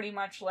 pretty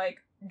much,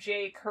 like,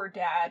 Jake, her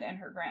dad, and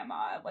her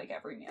grandma at, like,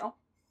 every meal.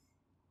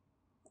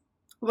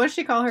 What does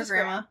she call her Just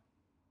grandma? Graham.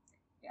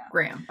 Yeah.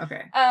 Graham,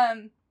 okay.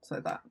 So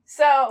I thought.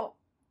 So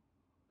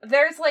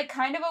there's, like,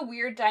 kind of a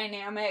weird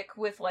dynamic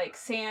with, like,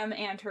 Sam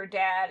and her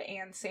dad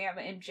and Sam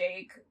and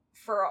Jake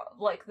for,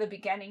 like, the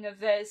beginning of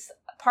this.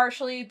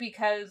 Partially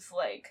because,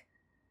 like,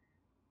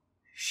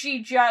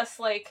 she just,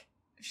 like,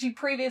 she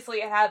previously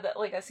had,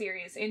 like, a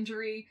serious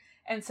injury,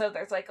 and so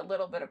there's, like, a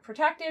little bit of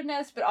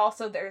protectiveness, but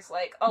also there's,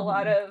 like, a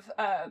lot of,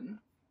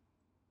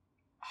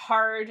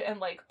 hard and,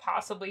 like,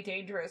 possibly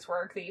dangerous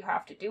work that you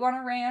have to do on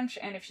a ranch,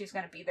 and if she's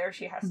gonna be there,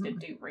 she has to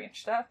do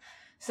ranch stuff.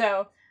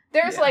 So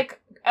there's, like,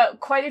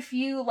 quite a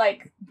few,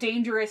 like,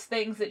 dangerous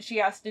things that she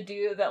has to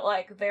do that,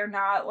 like, they're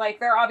not, like,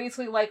 they're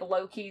obviously, like,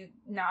 low-key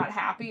not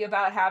happy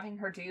about having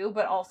her do,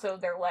 but also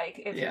they're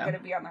like, if you're gonna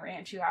be on the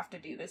ranch, you have to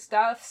do this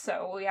stuff,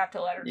 so we have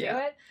to let her do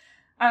it.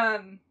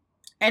 And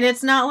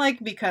it's not, like,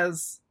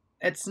 because...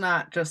 It's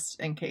not just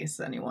in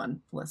case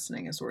anyone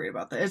listening is worried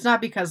about that. It's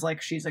not because,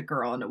 like, she's a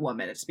girl and a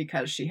woman. It's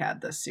because she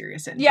had this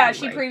serious injury. Yeah,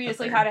 she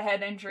previously had a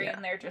head injury,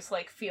 and they're just,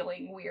 like,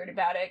 feeling weird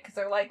about it, because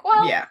they're like,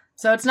 well... Yeah.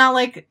 So it's not,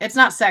 like, it's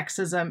not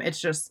sexism. It's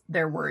just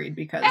they're worried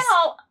because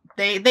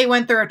they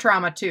went through a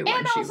trauma, too.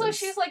 And also,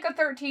 she's, like, a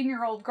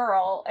 13-year-old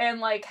girl,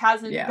 and, like,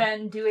 hasn't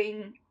been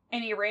doing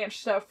any ranch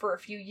stuff for a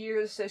few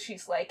years, so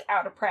she's, like,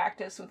 out of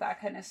practice with that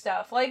kind of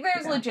stuff. Like,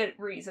 there's legit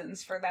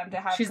reasons for them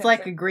to have... She's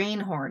like a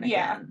greenhorn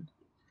again.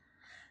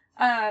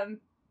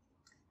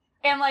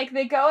 And, like,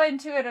 they go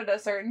into it at a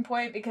certain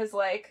point because,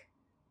 like,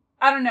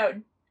 I don't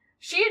know,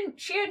 she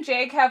and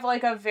Jake have,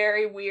 like, a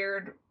very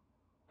weird,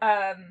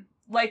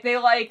 like, they,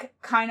 like,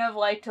 kind of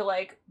like to,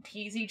 like,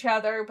 tease each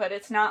other, but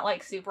it's not,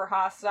 like, super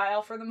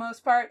hostile for the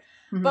most part.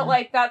 But,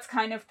 like, that's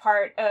kind of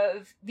part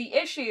of the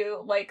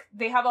issue. Like,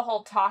 they have a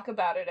whole talk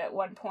about it at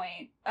one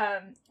point,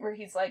 where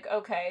he's like,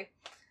 okay,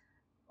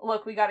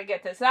 look, we got to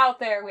get this out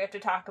there. We have to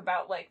talk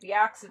about, like, the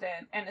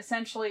accident. And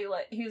essentially,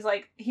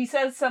 like, he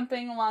says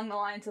something along the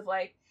lines of,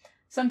 like,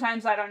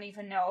 sometimes I don't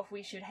even know if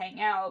we should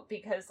hang out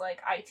because, like,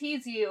 I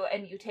tease you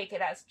and you take it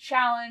as a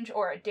challenge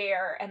or a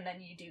dare and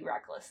then you do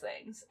reckless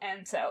things.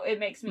 And so it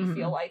makes me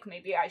feel like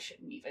maybe I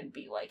shouldn't even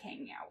be, like,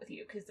 hanging out with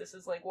you because this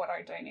is, like, what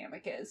our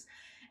dynamic is.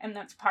 And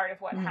that's part of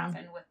what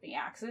happened with the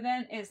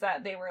accident is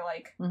that they were,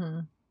 like,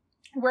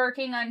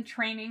 working on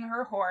training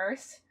her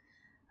horse.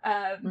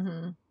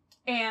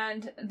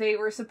 And they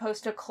were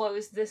supposed to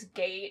close this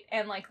gate,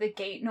 and, like, the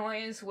gate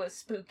noise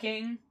was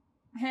spooking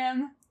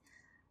him.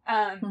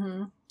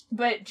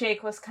 But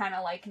Jake was kind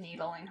of, like,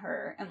 needling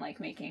her and, like,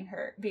 making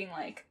her, being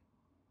like,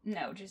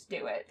 no, just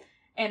do it.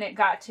 And it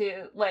got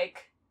to,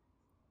 like,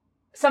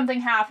 something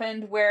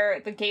happened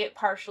where the gate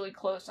partially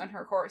closed on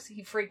her horse.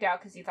 He freaked out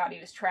because he thought he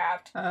was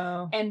trapped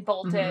and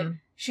bolted.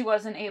 She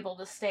wasn't able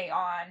to stay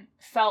on,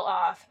 fell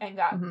off, and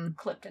got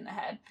clipped in the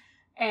head.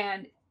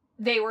 And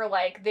they were,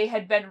 like, they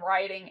had been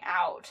riding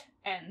out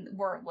and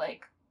were,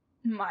 like,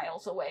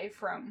 miles away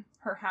from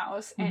her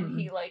house, and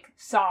he, like,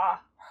 saw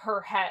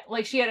her head,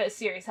 like, she had a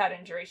serious head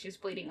injury, she was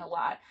bleeding a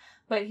lot,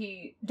 but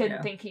he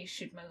didn't think he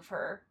should move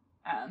her.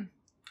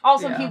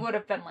 Also, he would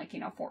have been, like,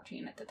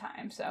 14 at the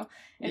time, so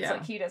it's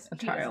like, he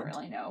doesn't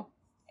really know.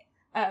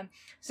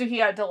 So he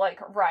had to, like,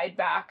 ride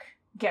back,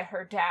 get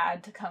her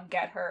dad to come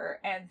get her,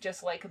 and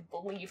just, like,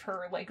 leave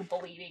her, like,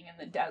 bleeding in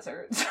the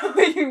desert. So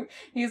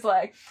he's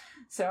like,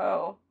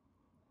 so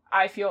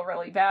I feel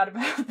really bad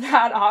about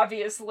that,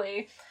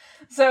 obviously.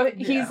 So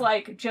he's,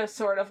 like, just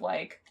sort of,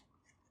 like,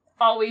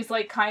 always,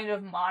 like, kind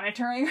of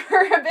monitoring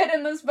her a bit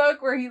in this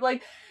book, where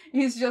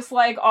he's just,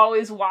 like,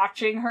 always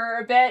watching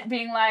her a bit,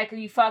 being like, are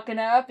you fucking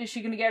up? Is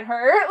she gonna get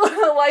hurt?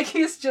 Like,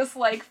 he's just,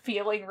 like,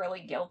 feeling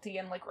really guilty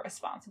and, like,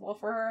 responsible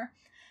for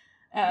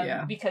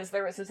her. Because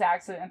there was this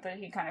accident that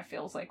he kind of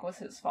feels like was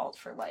his fault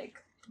for,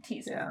 like,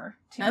 teasing her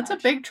too That's much.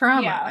 a big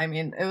trauma. Yeah. I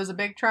mean, it was a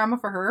big trauma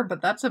for her,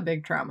 but that's a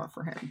big trauma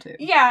for him, too.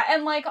 Yeah,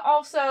 and, like,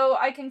 also,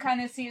 I can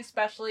kind of see,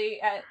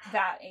 especially at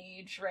that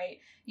age, right,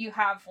 you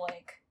have,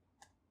 like,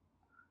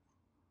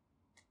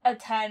 a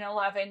 10,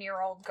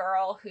 11-year-old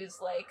girl who's,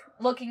 like,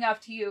 looking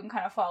up to you and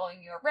kind of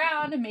following you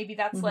around, and maybe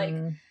that's,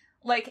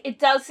 like, it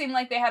does seem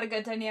like they had a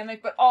good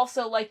dynamic, but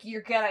also, like,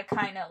 you're gonna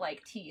kind of,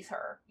 like, tease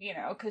her,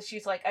 because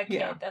she's, like, a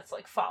kid that's,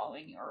 like,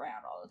 following you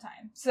around all the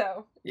time.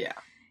 So,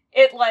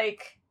 it,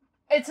 like,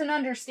 it's an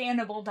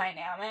understandable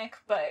dynamic,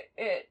 but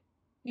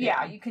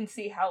you can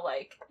see how,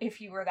 like, if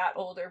you were that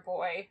older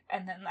boy,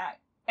 and then that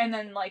and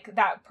then, like,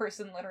 that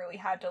person literally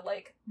had to,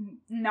 like,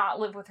 not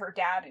live with her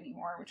dad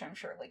anymore, which I'm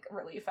sure, like,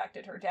 really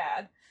affected her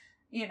dad,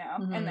 you know,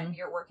 and then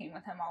you're working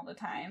with him all the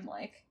time,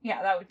 like,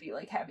 yeah, that would be,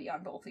 like, heavy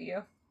on both of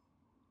you.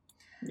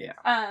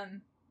 Yeah.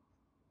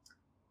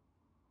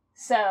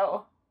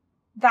 So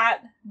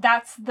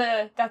that's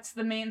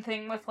the main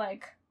thing with,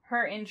 like,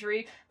 her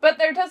injury, but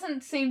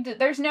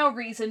there's no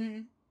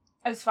reason,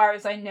 as far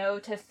as I know,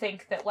 to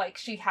think that, like,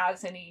 she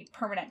has any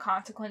permanent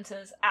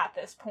consequences at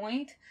this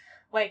point.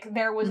 Like,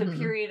 there was a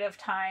period of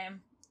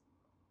time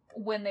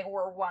when they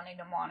were wanting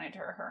to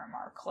monitor her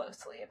more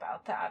closely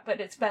about that,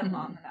 but it's been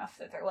long enough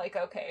that they're like,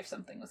 okay, if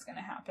something was going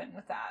to happen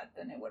with that,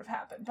 then it would have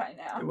happened by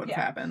now. It would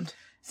have happened.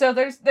 So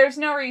there's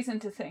no reason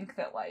to think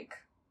that, like,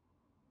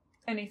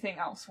 anything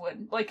else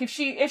would, like, if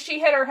she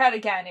hit her head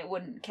again, it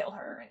wouldn't kill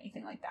her or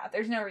anything like that.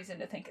 There's no reason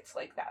to think it's,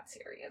 like, that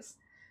serious,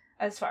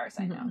 as far as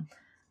I know.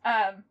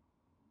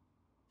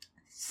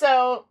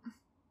 So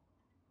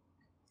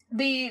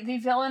the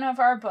villain of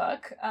our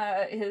book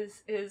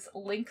is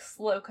Link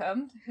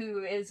Slocum,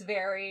 who is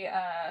very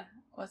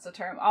what's the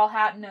term? All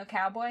hat and no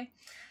cowboy.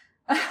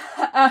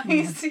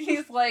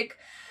 He's like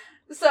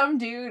some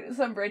dude,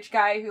 some rich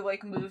guy who,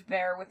 like, moved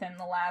there within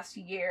the last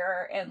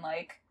year and,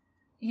 like,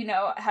 you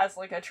know, has,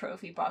 like, a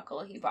trophy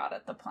buckle he bought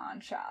at the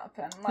pawn shop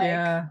and, like,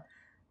 yeah,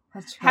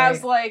 that's right.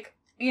 Has, like,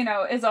 you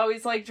know, is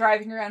always, like,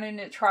 driving around in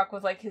a truck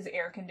with, like, his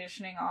air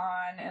conditioning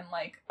on and,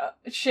 like,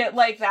 shit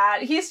like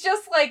that. He's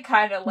just, like,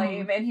 kind of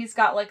lame, and he's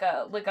got, like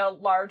a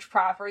large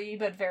property,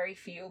 but very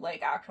few,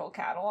 like, actual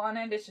cattle on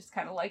it. It's just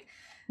kind of, like,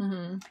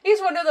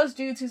 he's one of those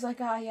dudes who's like,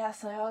 ah,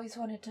 yes, I always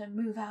wanted to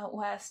move out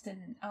west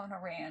and own a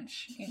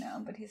ranch, you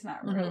know, but he's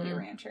not really a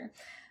rancher.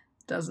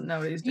 Doesn't know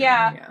what he's doing,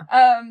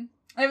 yeah.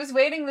 I was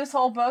waiting this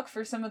whole book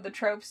for some of the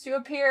tropes to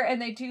appear,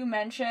 and they do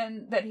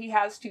mention that he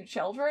has 2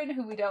 children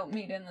who we don't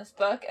meet in this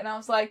book, and I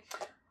was like,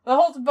 the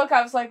whole book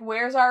I was like,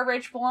 where's our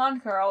rich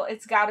blonde girl?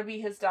 It's gotta be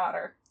his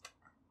daughter.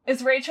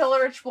 Is Rachel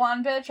a rich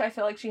blonde bitch? I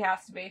feel like she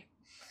has to be.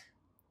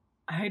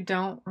 I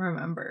don't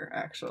remember,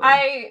 actually.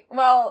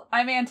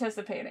 I'm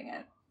anticipating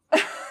it.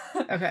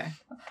 Okay.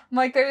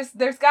 Like,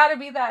 there's gotta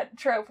be that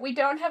trope. We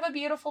don't have a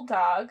beautiful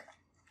dog.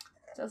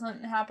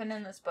 Doesn't happen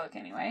in this book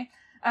anyway.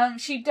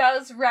 She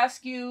does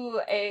rescue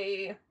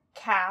a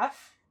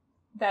calf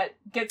that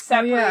gets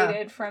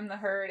separated from the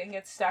herd and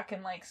gets stuck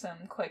in, like,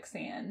 some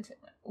quicksand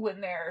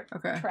when they're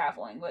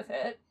traveling with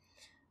it.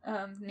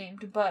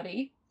 Named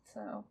Buddy.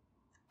 So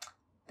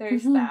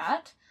there's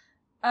that.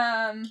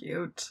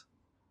 Cute.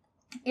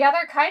 Yeah,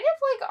 there kind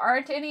of, like,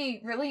 aren't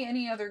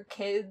any other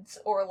kids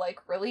or, like,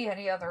 really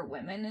any other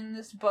women in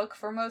this book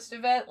for most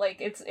of it.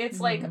 Like, it's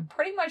like,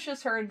 pretty much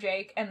just her and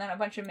Jake, and then a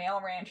bunch of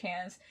male ranch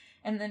hands,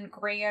 and then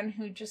Gran,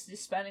 who just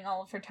is spending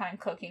all of her time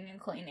cooking and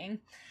cleaning.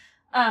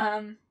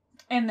 And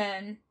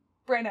then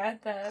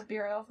Brenna, the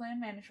Bureau of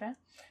Land Management.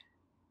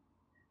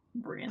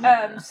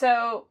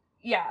 So,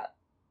 yeah.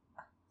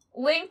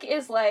 Link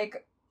is,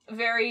 like,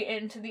 very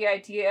into the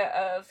idea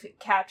of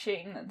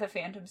catching the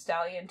Phantom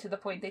Stallion to the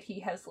point that he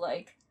has,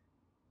 like,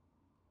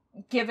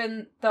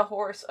 given the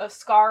horse a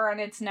scar on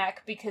its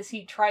neck because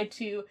he tried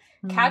to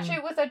catch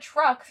it with a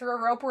truck, threw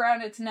a rope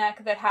around its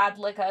neck that had,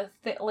 like,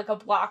 a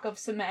block of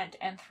cement,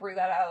 and threw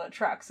that out of the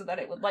truck so that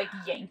it would, like,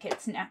 yank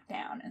its neck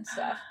down and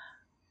stuff.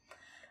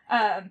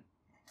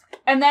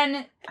 And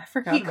then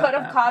he could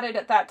have caught it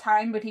at that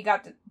time, but he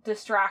got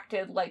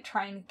distracted, like,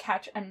 trying to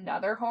catch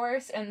another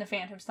horse, and the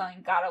Phantom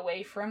Stallion got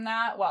away from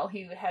that while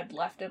he had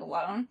left it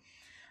alone.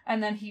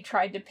 And then he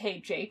tried to pay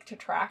Jake to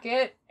track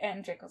it,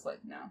 and Jake was like,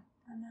 no,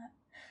 I'm not.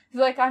 He's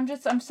like,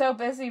 I'm so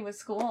busy with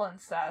school and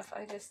stuff.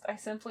 I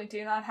simply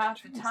do not have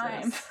the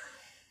time.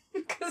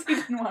 Because he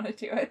didn't want to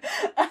do it.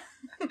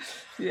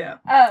 Yeah.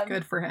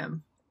 Good for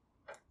him.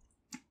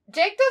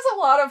 Jake does a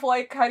lot of,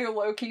 like, kind of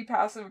low-key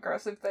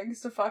passive-aggressive things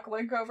to fuck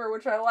Link over,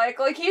 which I like.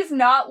 Like, he's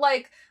not,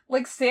 like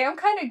Sam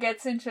kind of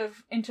gets into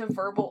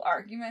verbal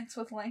arguments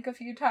with Link a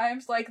few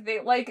times. Like, he,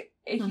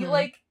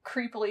 like,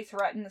 creepily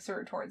threatens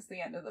her towards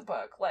the end of the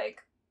book. Like,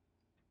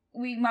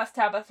 we must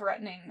have a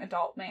threatening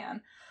adult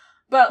man.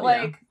 But,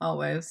 like,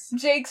 always.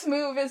 Jake's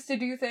move is to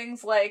do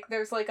things like,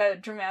 there's, like, a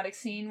dramatic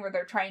scene where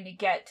they're trying to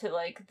get to,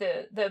 like,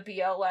 the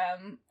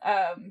BLM,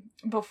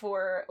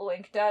 before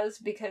Link does,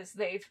 because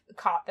they've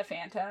caught the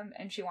Phantom,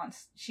 and she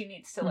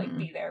needs to, like,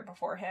 be there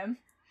before him.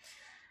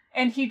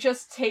 And he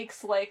just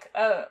takes, like,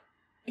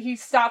 he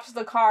stops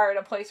the car at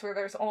a place where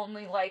there's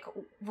only, like,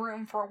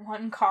 room for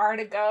one car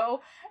to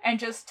go, and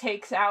just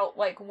takes out,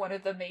 like, one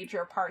of the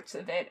major parts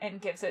of it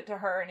and gives it to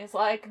her, and is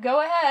like, go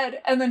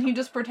ahead! And then he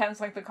just pretends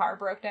like the car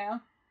broke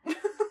down.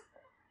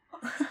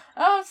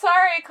 Oh,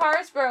 sorry,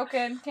 car's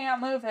broken.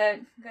 Can't move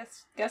it.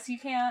 Guess you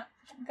can't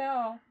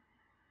go.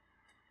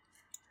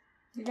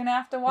 You're gonna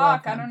have to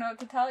walk. I don't know what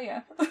to tell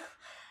you.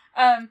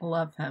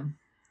 Love him.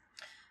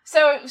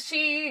 So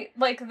she,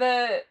 like,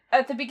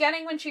 at the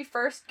beginning when she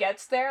first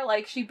gets there,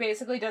 like, she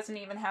basically doesn't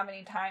even have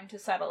any time to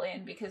settle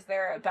in because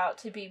they're about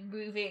to be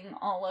moving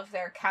all of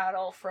their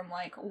cattle from,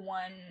 like,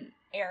 one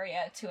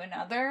area to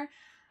another.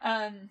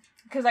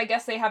 Because I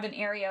guess they have an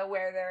area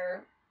where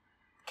they're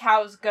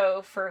cows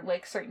go for,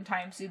 like, certain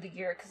times through the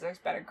year because there's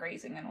better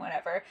grazing and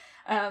whatever.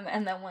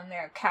 And then when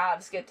their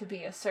calves get to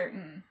be a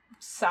certain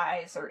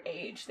size or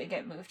age, they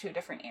get moved to a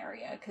different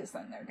area because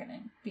then they're going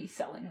to be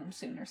selling them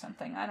soon or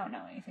something. I don't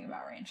know anything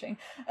about ranching.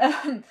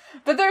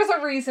 But there's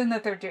a reason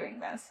that they're doing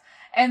this.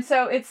 And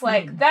so it's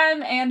like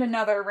them and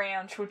another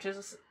ranch, which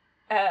is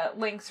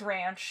Link's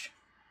Ranch,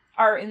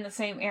 are in the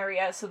same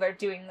area, so they're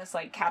doing this,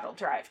 like, cattle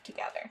drive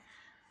together.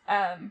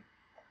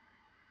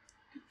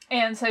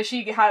 And so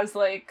she has,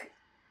 like,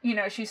 you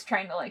know, she's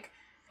trying to, like,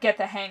 get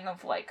the hang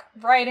of, like,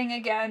 writing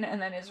again,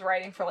 and then is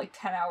writing for, like,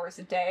 10 hours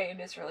a day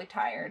and is really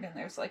tired, and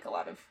there's, like, a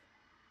lot of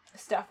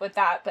stuff with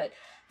that. But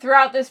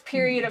throughout this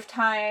period of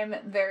time,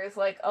 there's,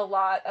 like, a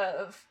lot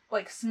of,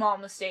 like, small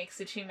mistakes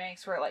that she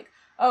makes where, like,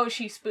 oh,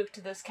 she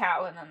spooked this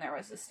cow and then there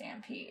was a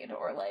stampede.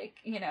 Or, like,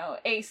 you know,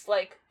 Ace,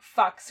 like,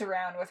 fucks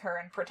around with her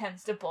and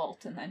pretends to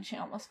bolt and then she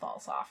almost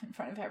falls off in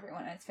front of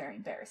everyone and it's very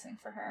embarrassing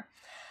for her.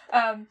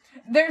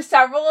 There's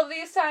several of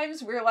these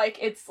times where, like,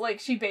 it's, like,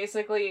 she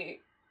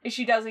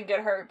doesn't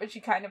get hurt, but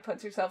she kind of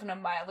puts herself in a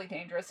mildly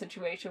dangerous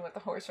situation with the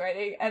horse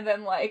riding. And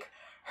then, like,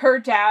 her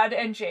dad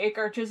and Jake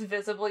are just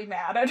visibly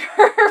mad at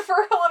her for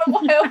a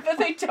little while, but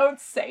they don't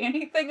say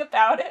anything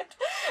about it.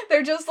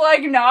 They're just,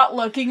 like, not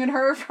looking at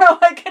her for,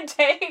 like, a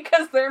day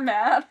because they're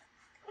mad.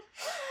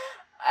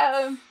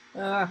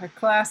 A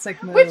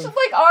classic move. Which,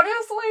 like,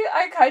 honestly,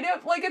 I kind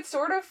of, like, it's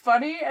sort of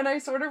funny, and I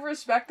sort of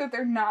respect that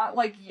they're not,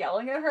 like,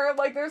 yelling at her.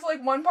 Like, there's,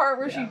 like, one part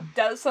where she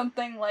does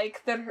something,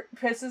 like, that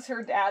pisses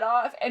her dad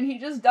off, and he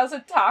just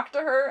doesn't talk to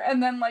her,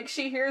 and then, like,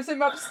 she hears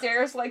him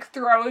upstairs, like,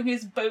 throwing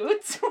his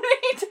boots when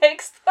he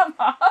takes them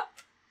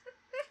off.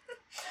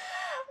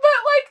 But,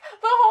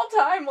 like, the whole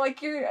time, like,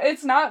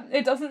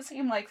 it doesn't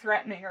seem, like,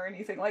 threatening or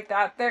anything like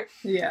that. They're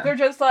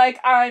just like,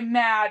 I'm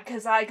mad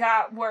because I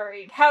got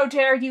worried. How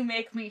dare you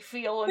make me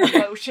feel an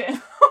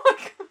emotion?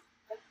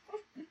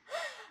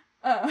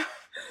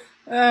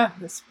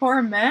 This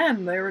poor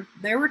men, they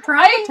were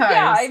traumatized.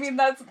 I mean,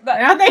 that's...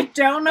 Now they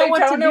don't know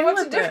what to do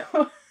with it.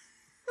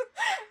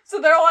 So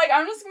they're like,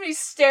 I'm just gonna be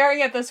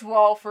staring at this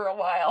wall for a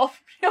while.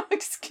 You'll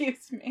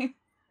excuse me.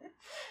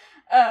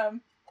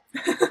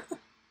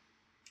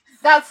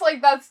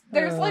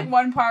 There's, like,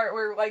 one part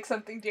where, like,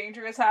 something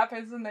dangerous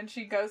happens, and then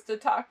she goes to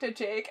talk to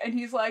Jake, and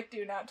he's like,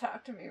 do not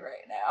talk to me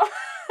right now.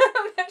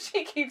 And then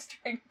she keeps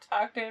trying to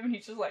talk to him, and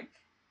he's just, like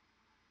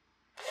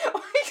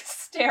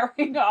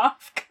staring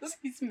off, because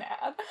he's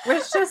mad.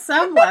 Which, to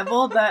some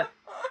level, that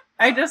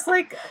I just,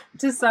 like,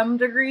 to some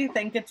degree,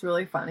 think it's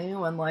really funny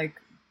when,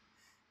 like,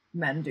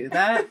 men do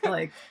that,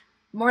 like...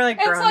 More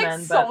like grown like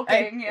men,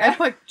 sulking, but I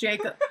put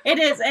Jake... It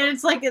is, and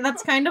it's like,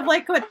 that's kind of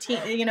like what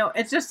you know,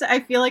 it's just,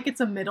 I feel like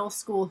it's a middle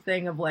school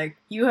thing of, like,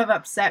 you have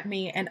upset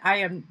me, and I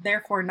am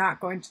therefore not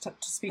going to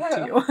speak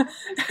to you.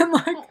 And,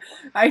 like,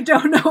 I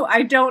don't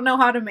know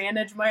how to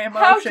manage my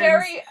emotions.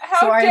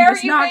 How dare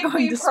you make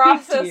me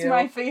process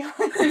my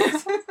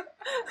feelings?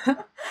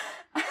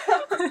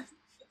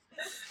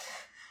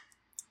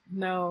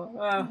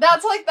 No.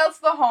 That's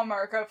the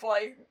hallmark of,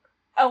 like,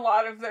 a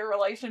lot of their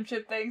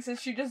relationship things,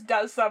 is she just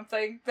does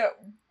something that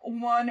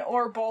one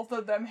or both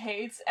of them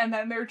hates, and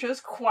then they're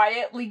just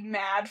quietly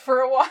mad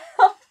for a while.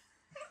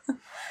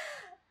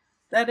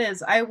 That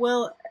is, I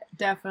will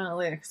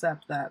definitely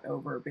accept that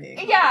over being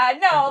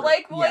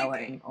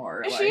yelling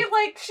or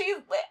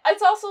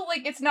it's also,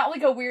 like, it's not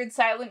like a weird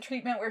silent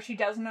treatment where she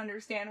doesn't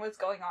understand what's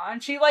going on.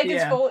 She, like,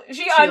 is full,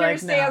 she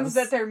understands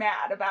that they're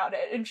mad about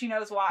it, and she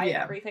knows why and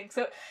everything.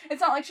 So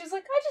it's not like she's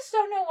like, I just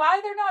don't know why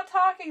they're not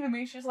talking to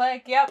me. She's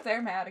like, yep,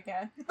 they're mad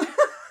again.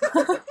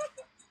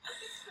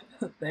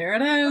 There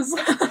it is.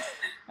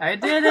 I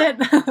did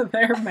it.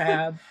 They're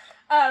mad.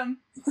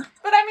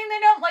 But I mean, they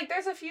don't, like,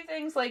 there's a few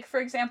things, like, for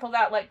example,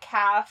 that, like,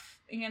 calf,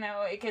 you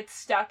know, it gets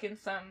stuck in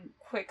some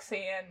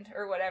quicksand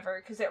or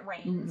whatever, because it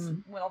rains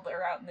while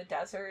they're out in the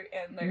desert,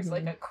 and there's,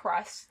 like, a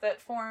crust that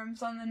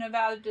forms on the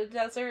Nevada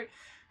desert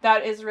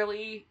that is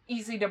really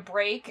easy to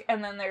break,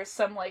 and then there's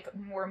some, like,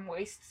 more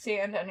moist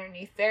sand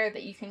underneath there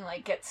that you can,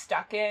 like, get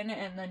stuck in,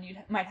 and then you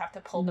might have to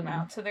pull them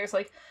out. So there's,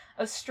 like,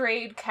 a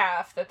strayed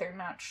calf that they're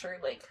not sure,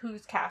 like,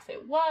 whose calf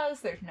it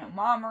was. There's no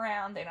mom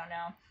around. They don't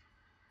know.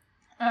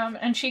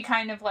 And she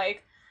kind of,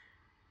 like,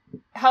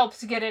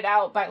 helps get it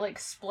out by, like,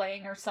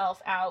 splaying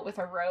herself out with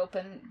a rope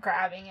and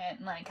grabbing it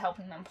and, like,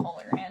 helping them pull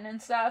her in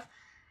and stuff.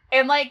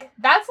 And, like,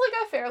 that's, like,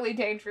 a fairly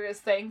dangerous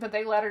thing, but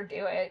they let her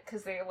do it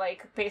because they,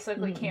 like,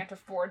 basically can't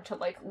afford to,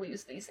 like,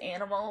 lose these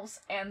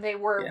animals. And they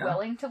were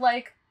willing to,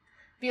 like,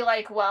 be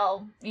like,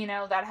 well, you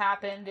know, that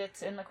happened.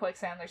 It's in the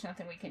quicksand. There's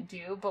nothing we can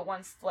do. But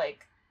once,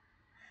 like,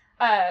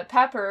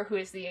 Pepper, who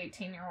is the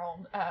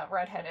 18-year-old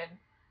redheaded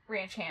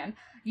ranch hand,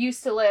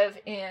 used to live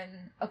in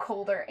a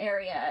colder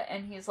area,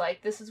 and he's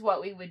like, this is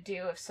what we would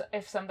do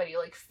if somebody,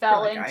 like,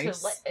 fell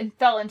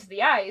into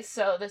the ice,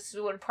 so this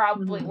would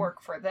probably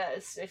work for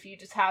this. If you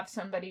just have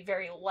somebody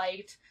very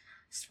light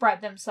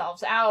spread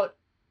themselves out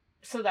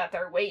so that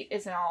their weight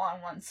isn't all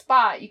on one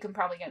spot, you can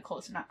probably get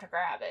close enough to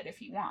grab it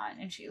if you want.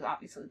 And she's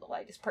obviously the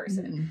lightest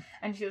person,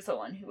 and she was the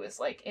one who was,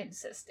 like,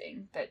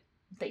 insisting that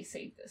they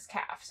saved this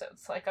calf. So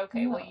it's like,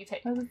 okay, well, you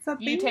take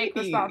baby.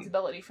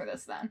 responsibility for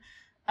this then.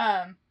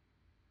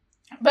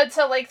 But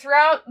so, like,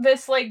 throughout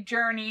this, like,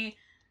 journey,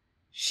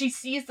 she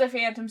sees the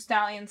Phantom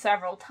Stallion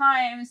several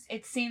times.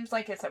 It seems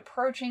like it's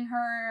approaching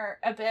her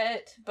a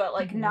bit, but,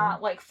 like,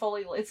 not, like,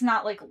 fully, it's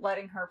not, like,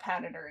 letting her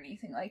pet it or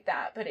anything like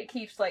that, but it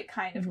keeps, like,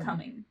 kind of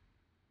coming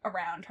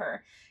around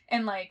her.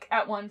 And, like,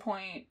 at one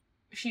point,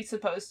 she's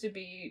supposed to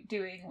be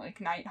doing, like,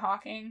 night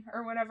hawking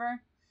or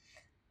whatever.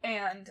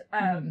 And,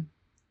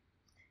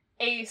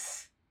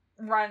 Ace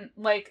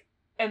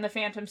and the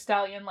Phantom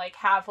Stallion, like,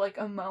 have, like,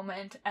 a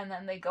moment, and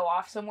then they go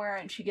off somewhere,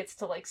 and she gets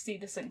to, like, see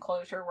this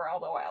enclosure where all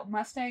the wild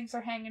Mustangs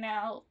are hanging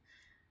out.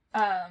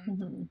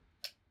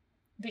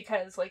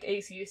 Because, like,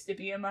 Ace used to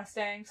be a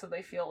Mustang, so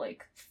they feel,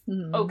 like,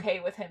 okay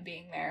with him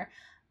being there.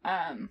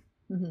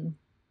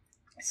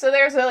 So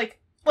there's a,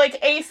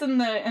 like, Ace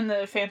and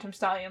the Phantom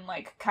Stallion,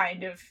 like,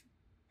 kind of...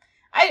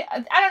 I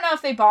don't know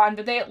if they bond,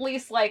 but they at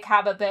least, like,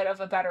 have a bit of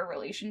a better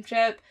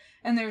relationship.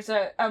 And there's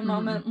a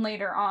moment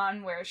later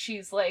on where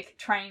she's, like,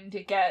 trying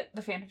to get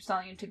the Phantom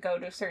Stallion to go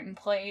to a certain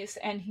place,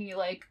 and he,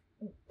 like,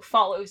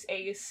 follows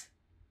Ace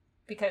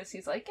because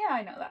he's like, yeah,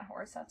 I know that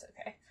horse, that's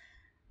okay.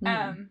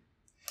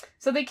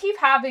 So they keep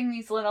having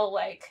these little,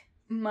 like,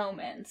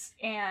 moments,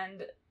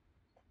 and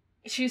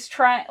she's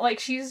trying, like,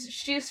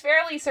 she's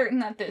fairly certain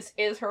that this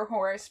is her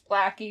horse,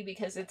 Blackie,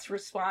 because it's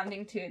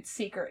responding to its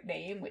secret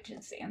name, which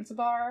is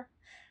Zanzibar.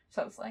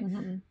 So it's like,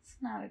 it's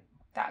not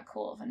that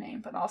cool of a name,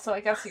 but also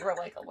I guess you were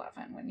like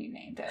 11 when you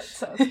named it,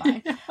 so it's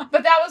fine.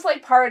 But that was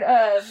like part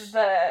of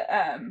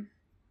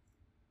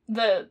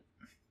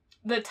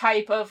the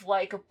type of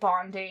like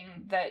bonding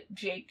that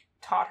Jake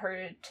taught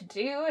her to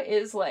do,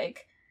 is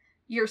like,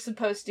 you're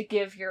supposed to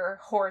give your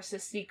horse a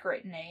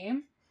secret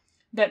name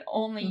that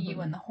only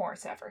you and the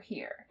horse ever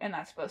hear, and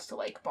that's supposed to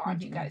like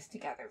bond you guys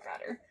together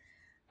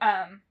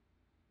better.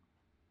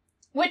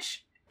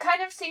 Which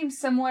kind of seems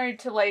similar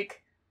to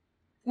like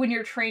when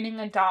you're training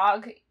a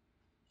dog,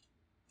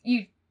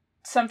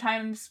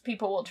 sometimes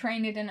people will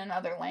train it in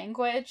another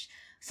language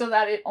so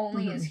that it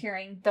only is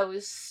hearing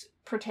those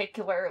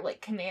particular like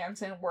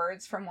commands and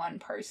words from one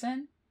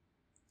person.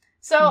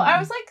 So I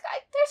was like,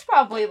 there's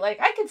probably like,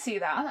 I could see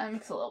that. That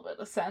makes a little bit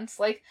of sense.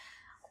 Like,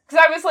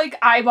 because I was like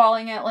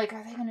eyeballing it, like,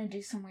 are they gonna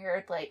do some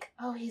weird like,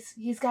 oh,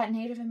 he's got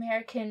Native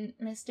American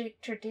mystic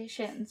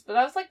traditions? But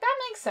I was like, that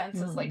makes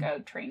sense as like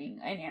an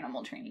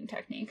animal training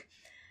technique.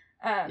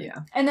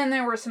 And then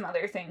there were some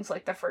other things,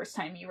 like the first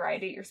time you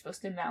ride it, you're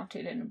supposed to mount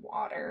it in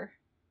water,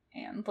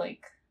 and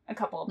like a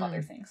couple of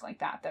other things like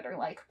that are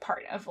like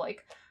part of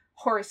like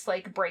horse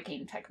like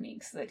breaking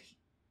techniques that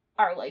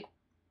are like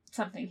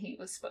something he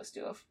was supposed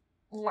to have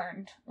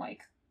learned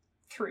like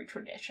through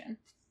tradition.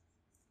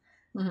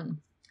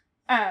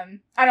 I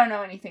don't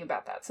know anything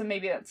about that, so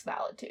maybe that's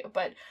valid too.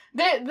 But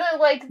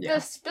the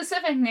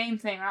specific name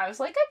thing, I was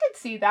like, I could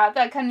see that.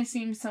 That kind of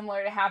seems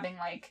similar to having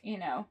like, you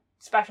know,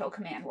 special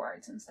command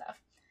words and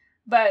stuff.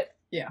 But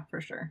yeah,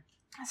 for sure.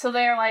 So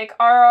they're like,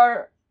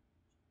 are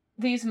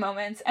these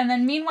moments, and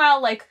then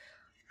meanwhile, like,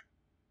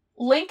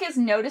 Link is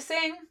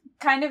noticing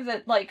kind of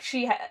that like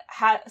she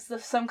has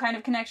some kind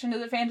of connection to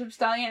the Phantom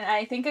Stallion, and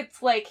I think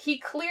it's like he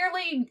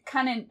clearly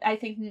kind of, I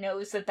think,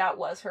 knows that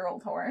was her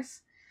old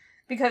horse.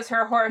 Because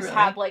her horse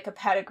had, like, a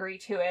pedigree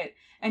to it,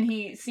 and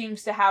he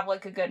seems to have,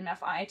 like, a good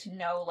enough eye to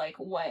know, like,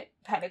 what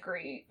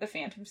pedigree the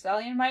Phantom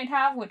Stallion might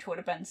have, which would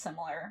have been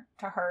similar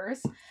to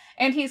hers.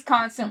 And he's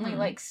constantly,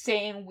 like,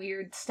 saying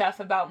weird stuff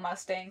about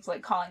Mustangs,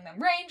 like, calling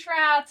them range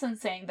rats, and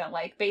saying that,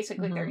 like,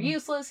 basically they're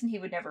useless, and he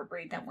would never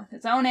breed them with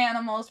his own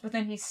animals, but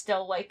then he's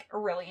still, like,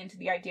 really into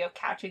the idea of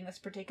catching this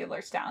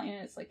particular stallion.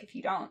 It's like, if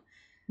you don't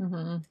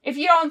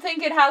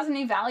think it has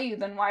any value,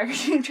 then why are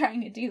you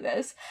trying to do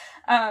this?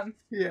 But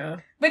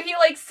he,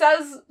 like,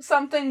 says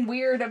something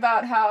weird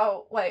about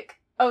how, like,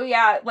 oh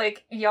yeah,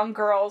 like, young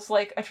girls,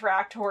 like,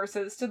 attract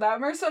horses to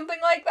them or something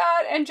like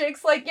that. And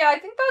Jake's like, yeah, I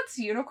think that's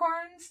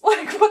unicorns.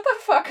 Like, what the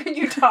fuck are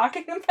you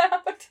talking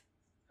about?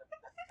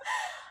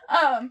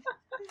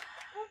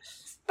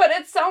 But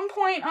at some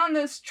point on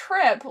this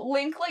trip,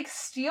 Link, like,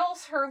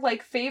 steals her,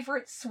 like,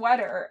 favorite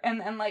sweater and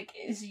then, like,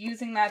 is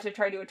using that to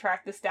try to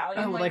attract the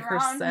stallion later like her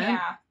on. scent?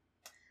 Yeah.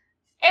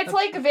 It's, That's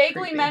like,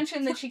 vaguely creepy.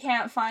 mentioned that she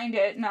can't find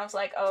it, and I was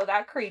like, oh,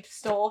 that creep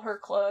stole her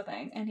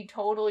clothing. And he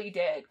totally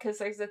did, because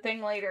there's a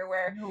thing later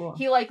where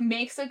he, like,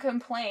 makes a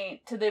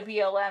complaint to the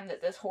BLM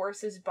that this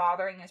horse is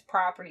bothering his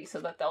property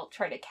so that they'll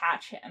try to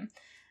catch him.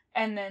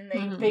 And then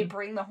they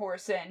bring the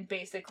horse in,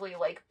 basically,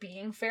 like,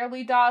 being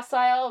fairly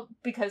docile,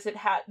 because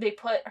they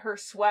put her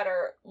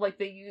sweater, like,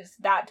 they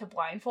used that to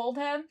blindfold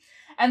him,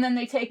 and then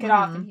they take it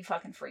off, and he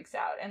fucking freaks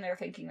out, and they're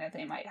thinking that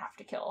they might have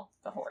to kill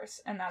the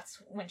horse, and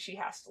that's when she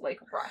has to,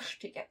 like, rush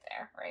to get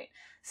there, right?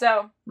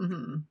 So,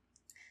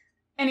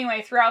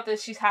 anyway, throughout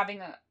this, she's having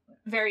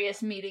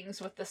various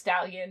meetings with the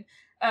stallion,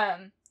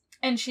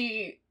 and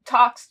she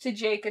talks to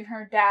Jake and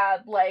her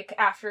dad, like,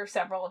 after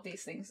several of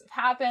these things have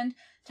happened,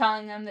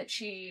 telling them that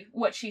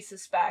what she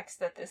suspects,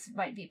 that this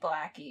might be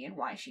Blackie and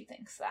why she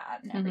thinks that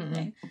and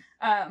everything.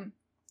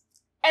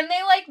 And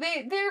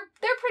they're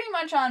pretty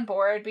much on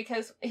board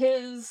because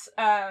his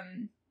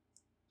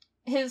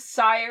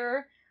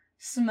sire,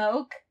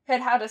 Smoke,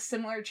 had a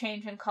similar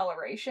change in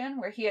coloration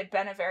where he had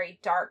been a very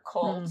dark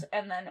colt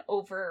and then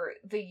over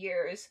the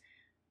years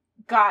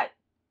got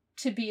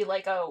to be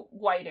like a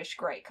whitish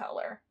gray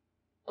color.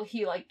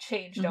 He like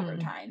changed over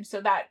time.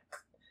 So that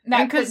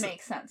could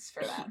make sense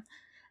for them.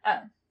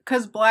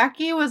 Because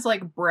Blackie was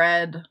like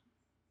bred,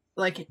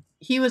 like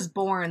he was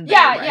born there,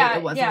 right? Yeah,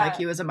 it wasn't like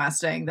he was a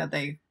Mustang that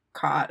they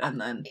caught and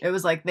then it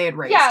was like they had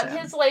raised him.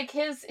 His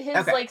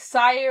like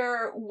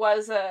sire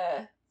was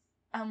a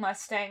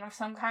Mustang of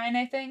some kind,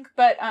 I think,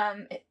 but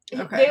but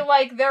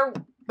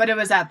it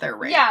was at their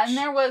ranch. Yeah, and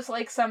there was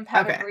like some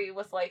pedigree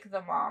with like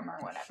the mom or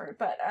whatever,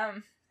 but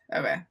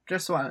okay,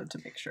 just wanted to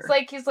make sure. It's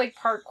like he's like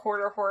part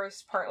quarter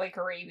horse, part like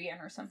Arabian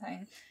or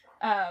something.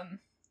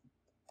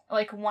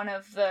 Like one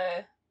of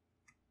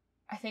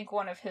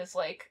his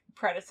like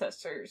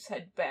predecessors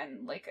had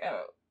been like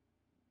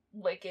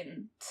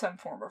in some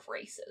form of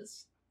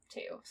races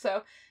too.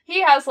 So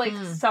he has like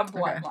some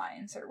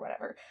bloodlines or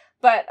whatever.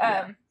 But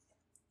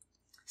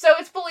so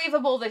it's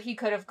believable that he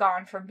could have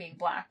gone from being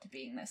black to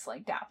being this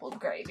like dappled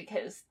gray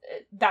because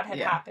that had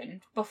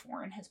happened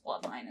before in his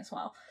bloodline as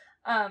well.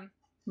 And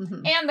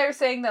they're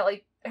saying that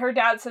like her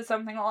dad said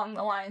something along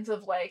the lines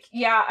of like,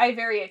 yeah, I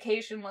very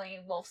occasionally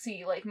will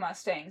see like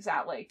Mustangs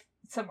at like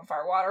some of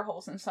our water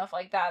holes and stuff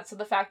like that. So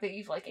the fact that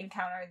you've like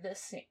encountered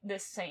this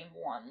same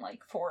one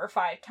like 4 or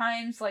 5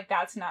 times, like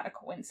that's not a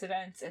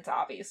coincidence. It's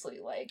obviously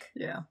like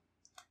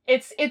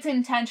it's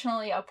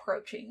intentionally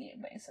approaching you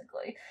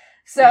basically.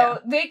 So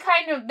they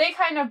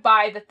kind of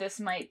buy that this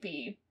might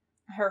be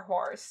her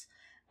horse.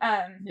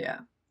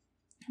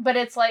 But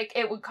it's like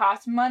it would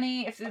cost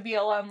money if the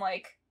BLM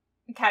like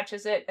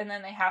catches it and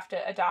then they have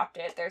to adopt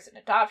it. There's an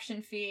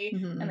adoption fee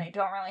and they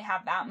don't really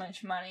have that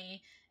much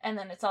money. And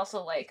then it's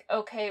also like,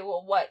 okay,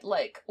 well, what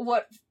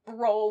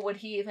role would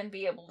he even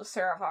be able to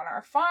serve on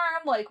our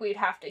farm? Like, we'd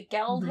have to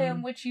geld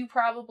him, which you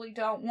probably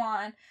don't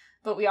want.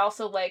 But we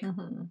also, like,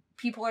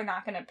 people are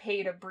not going to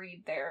pay to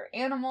breed their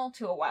animal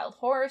to a wild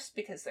horse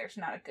because there's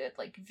not a good,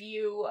 like,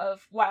 view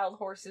of wild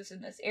horses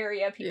in this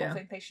area. People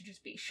think they should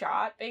just be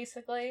shot,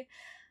 basically.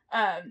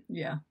 And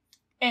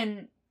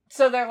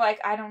so they're like,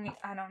 I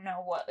don't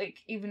know what, like,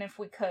 even if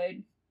we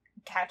could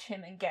catch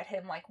him and get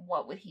him, like,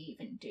 what would he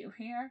even do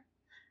here?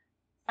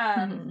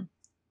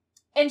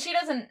 And she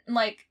doesn't,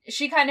 like,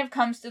 she kind of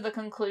comes to the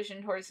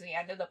conclusion towards the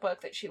end of the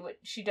book that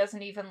she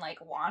doesn't even,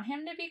 like, want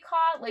him to be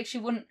caught. Like, she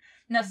wouldn't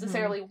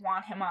necessarily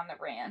want him on the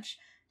ranch.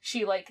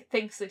 She, like,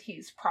 thinks that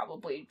he's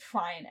probably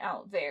fine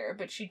out there,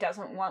 but she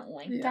doesn't want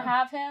Link to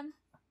have him.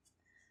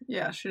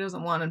 Yeah, she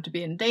doesn't want him to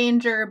be in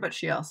danger, but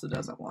she also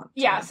doesn't want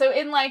to so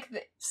in, like,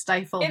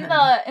 stifle him.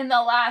 In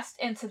the last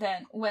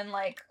incident, when,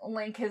 like,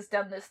 Link has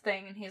done this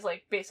thing and he's,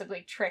 like,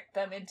 basically tricked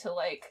them into,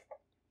 like,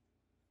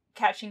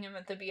 catching him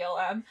at the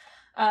BLM,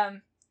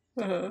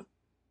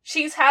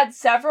 she's had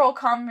several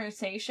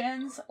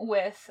conversations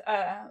with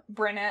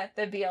Brenna at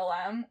the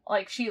BLM.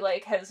 Like, she,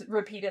 like, has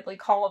repeatedly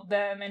called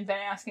them and been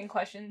asking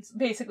questions.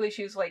 Basically,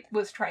 she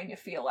was trying to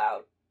feel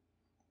out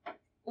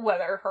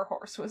whether her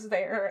horse was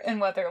there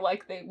and whether,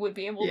 like, they would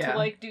be able to,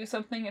 like, do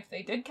something if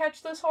they did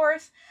catch this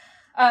horse.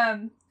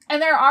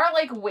 And there are,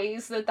 like,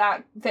 ways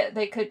that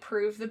they could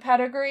prove the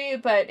pedigree,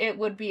 but it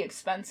would be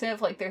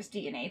expensive. Like, there's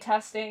DNA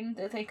testing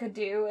that they could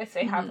do if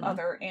they have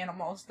other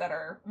animals that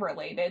are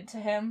related to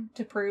him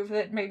to prove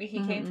that maybe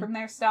he came from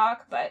their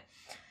stock, but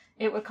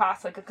it would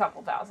cost, like, a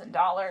couple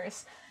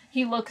 $1,000s.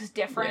 He looks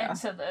different,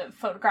 so the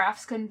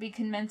photographs couldn't be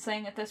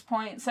convincing at this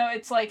point. So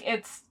it's, like,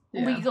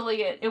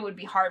 legally, it would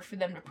be hard for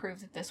them to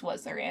prove that this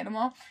was their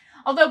animal.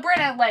 Although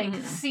Brenna, like,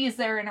 sees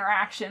their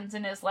interactions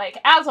and is like,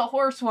 as a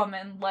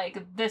horsewoman,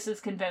 like, this is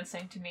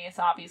convincing to me. It's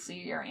obviously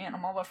your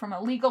animal. But from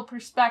a legal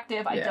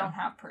perspective, I don't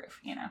have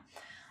proof, you know?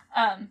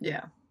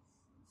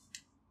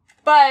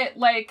 But,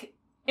 like,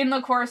 in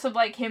the course of,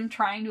 like, him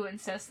trying to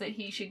insist that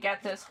he should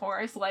get this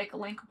horse, like,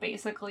 Link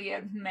basically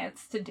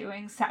admits to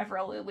doing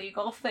several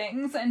illegal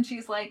things. And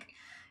she's like,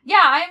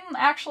 yeah, I'm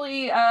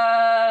actually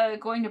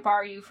going to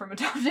bar you from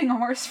adopting a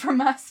horse from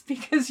us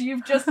because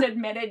you've just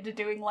admitted to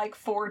doing, like,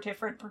 4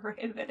 different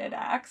prohibited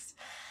acts.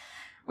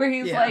 Where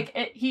he's,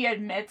 like, he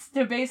admits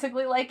to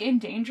basically, like,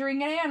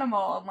 endangering an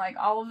animal and, like,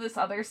 all of this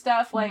other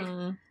stuff. Like,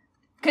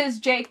 because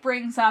Jake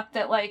brings up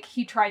that, like,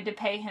 he tried to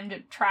pay him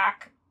to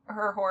track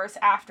her horse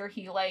after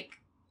he,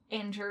 like,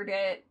 injured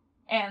it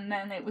and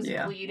then it was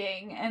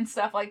bleeding and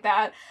stuff like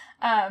that.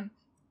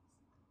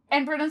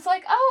 And Brenna's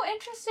like, oh,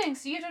 interesting,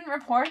 so you didn't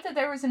report that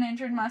there was an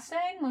injured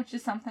Mustang, which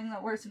is something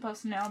that we're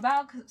supposed to know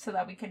about, so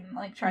that we can,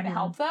 like, try to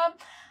help them.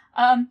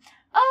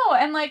 Oh,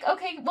 and, like,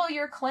 okay, well,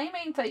 you're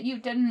claiming that you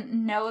didn't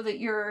know that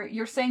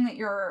you're saying that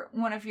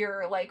one of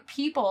your, like,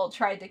 people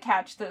tried to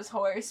catch this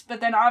horse,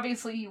 but then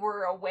obviously you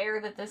were aware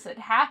that this had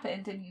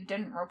happened and you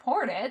didn't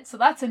report it, so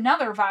that's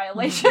another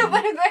violation. There's,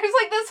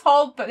 like, this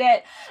whole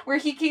bit where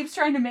he keeps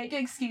trying to make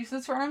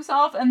excuses for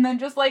himself and then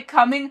just, like,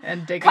 coming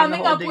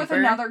up with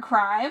another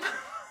crime.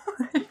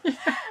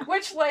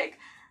 Which, like,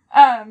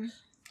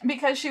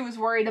 because she was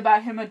worried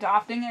about him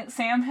adopting it,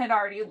 Sam had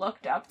already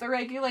looked up the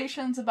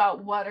regulations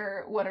about what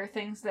are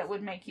things that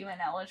would make you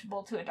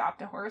ineligible to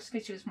adopt a horse,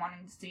 because she was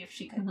wanting to see if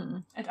she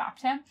could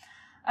adopt him.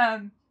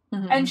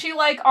 And she,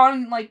 like,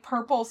 on, like,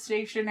 purple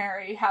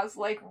stationery has,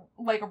 like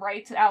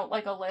writes out,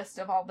 like, a list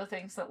of all the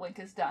things that Link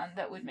has done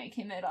that would make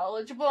him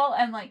ineligible,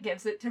 and, like,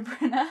 gives it to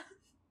Brenna.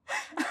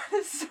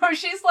 So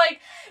she's, like,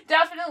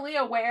 definitely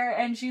aware,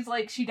 and she's,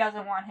 like, she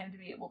doesn't want him to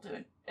be able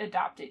to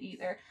adopt it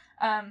either.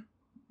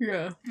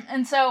 Yeah.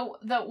 And so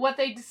what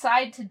they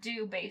decide to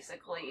do,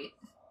 basically,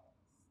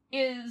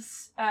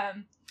 is,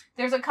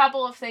 there's a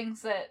couple of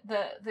things that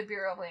the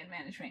Bureau of Land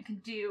Management can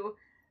do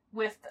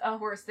with a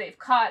horse they've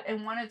caught,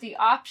 and one of the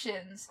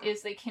options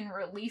is they can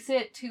release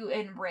it to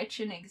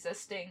enrich an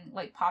existing,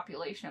 like,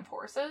 population of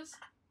horses.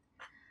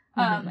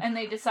 And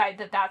they decide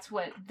that that's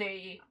what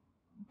they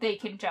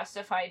can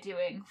justify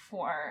doing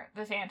for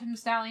the Phantom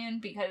Stallion,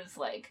 because,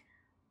 like,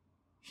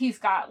 he's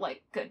got,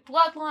 like, good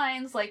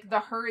bloodlines, like, the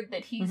herd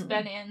that he's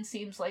been in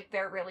seems like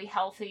they're really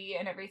healthy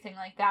and everything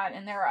like that,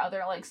 and there are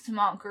other, like,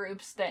 small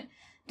groups that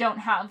don't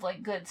have,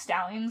 like, good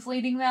stallions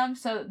leading them,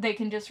 so they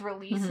can just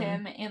release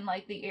him in,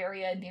 like, the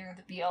area near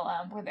the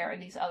BLM where there are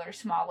these other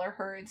smaller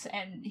herds,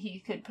 and he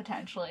could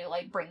potentially,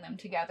 like, bring them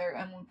together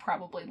and would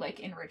probably, like,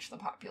 enrich the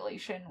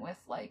population with,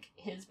 like,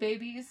 his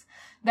babies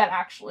that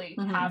actually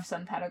have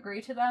some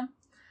pedigree to them.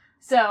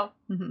 So,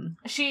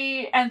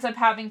 she ends up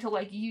having to,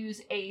 like,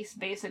 use Ace,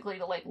 basically,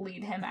 to, like,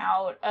 lead him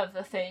out of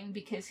the thing,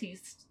 because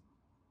he's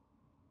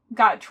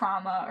got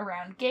trauma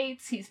around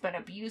gates. He's been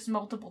abused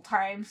multiple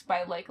times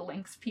by, like,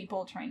 Link's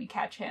people trying to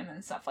catch him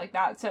and stuff like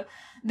that. So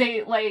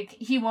they, like,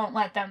 he won't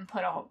let them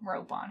put a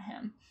rope on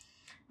him.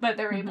 But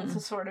they're able to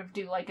sort of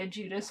do, like, a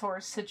Judas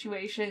horse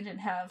situation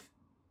and have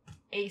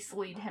Ace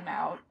lead him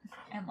out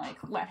and, like,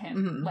 let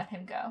him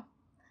go.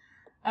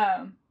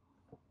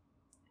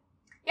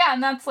 Yeah,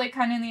 and that's, like,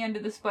 kind of the end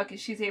of this book, is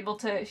she's able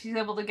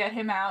to get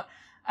him out.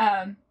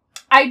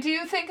 I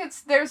do think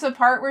there's a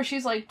part where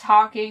she's, like,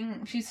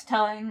 she's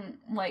telling,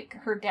 like,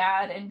 her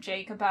dad and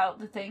Jake about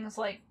the things,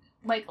 like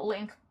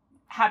Link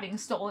having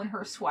stolen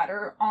her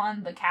sweater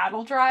on the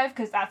cattle drive,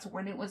 because that's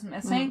when it was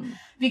missing,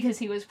 because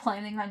he was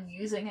planning on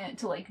using it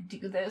to, like,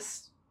 do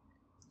this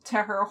to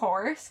her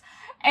horse,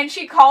 and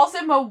she calls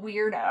him a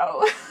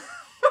weirdo.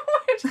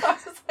 Which I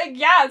was like,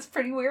 yeah, it's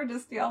pretty weird to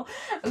steal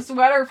a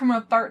sweater from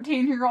a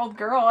 13-year-old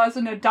girl as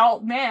an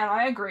adult man.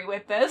 I agree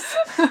with this.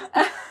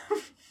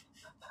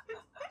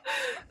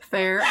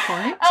 Fair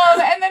point.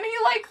 And then he,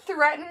 like,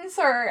 threatens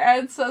her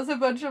and says a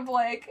bunch of,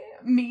 like,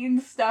 mean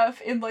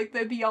stuff in, like, the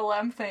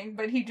BLM thing,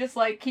 but he just,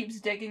 like,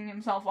 keeps digging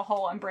himself a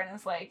hole, and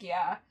Brenna's like,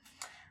 yeah,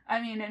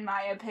 I mean, in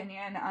my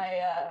opinion,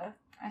 I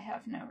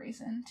have no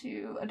reason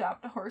to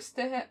adopt a horse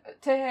to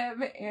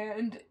him,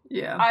 and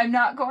I'm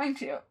not going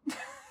to.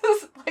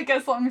 Like,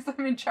 as long as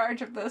I'm in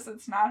charge of this,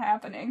 it's not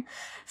happening.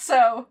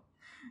 So,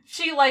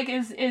 she, like,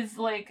 is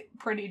like,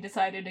 pretty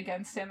decided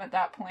against him at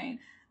that point.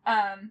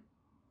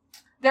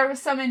 There was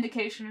some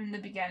indication in the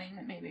beginning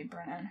that maybe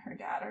Brenna and her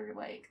dad are,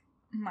 like,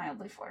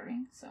 mildly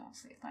flirting, so we'll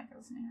see if that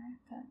goes anywhere,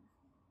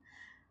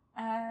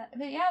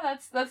 but yeah,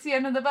 that's the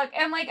end of the book.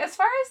 And, like, as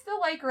far as the,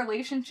 like,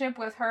 relationship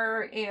with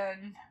her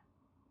and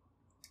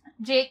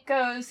Jake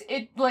goes,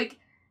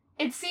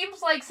 it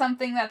seems like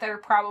something that they're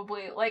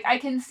probably, like, I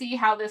can see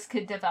how this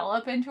could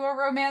develop into a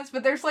romance,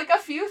 but there's, like, a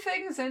few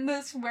things in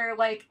this where,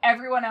 like,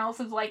 everyone else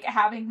is, like,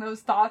 having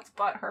those thoughts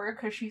but her,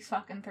 because she's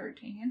fucking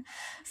 13.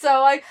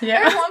 So, like,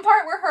 there's one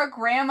part where her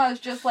grandma's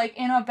just, like,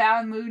 in a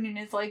bad mood and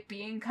is, like,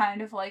 being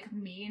kind of, like,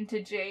 mean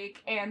to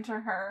Jake and to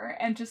her,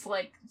 and just,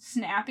 like,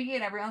 snappy,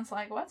 and everyone's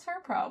like, what's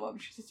her problem?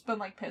 She's just been,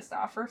 like, pissed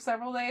off for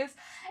several days.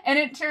 And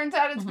it turns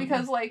out it's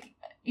because, like,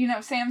 you know,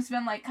 Sam's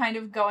been, like, kind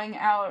of going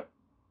out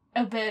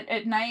a bit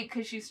at night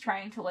because she's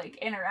trying to, like,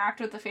 interact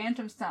with the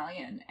Phantom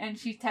Stallion, and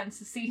she tends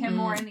to see him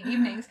more in the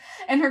evenings,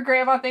 and her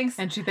grandma thinks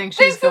she's going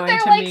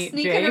to like, meet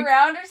sneaking Jake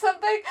around or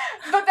something,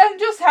 but then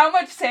just how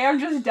much Sam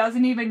just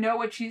doesn't even know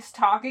what she's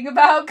talking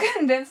about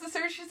convinces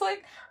her. She's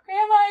like,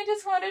 Grandma, I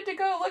just wanted to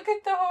go look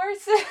at the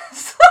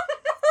horses.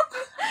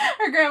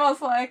 Her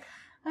grandma's like,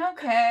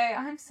 okay,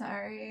 I'm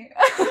sorry.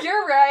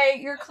 You're right,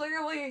 you're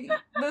clearly,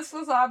 this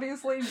was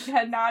obviously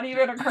had not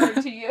even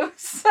occurred to you,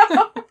 so...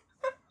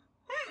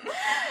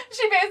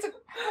 She basically,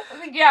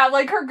 yeah,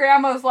 like, her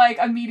grandma's, like,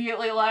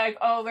 immediately like,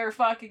 oh, they're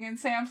fucking, and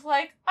Sam's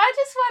like, I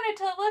just wanted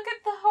to look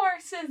at the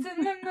horses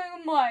in the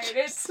moonlight.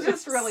 It's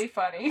just really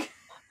funny.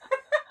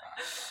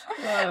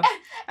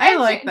 I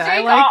like that.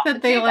 I like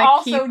that they, Jake like,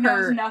 also keep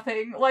knows her...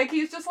 nothing. Like,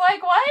 he's just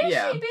like, why is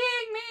she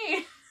being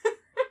mean?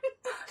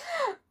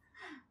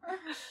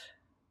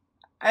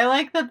 I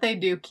like that they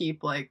do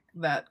keep, like,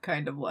 that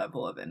kind of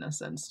level of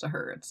innocence to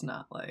her. It's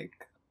not,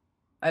 like...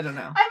 I don't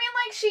know. I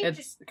mean, like,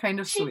 it's kind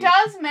of she sweet.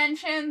 does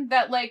mention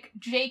that, like,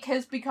 Jake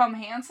has become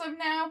handsome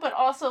now, but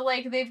also,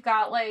 like, they've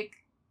got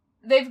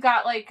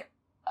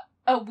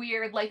a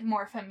weird, like,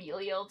 more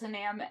familial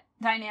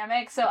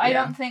dynamic. So I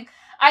don't think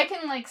I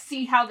can, like,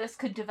 see how this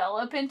could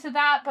develop into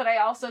that, but I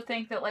also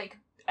think that, like,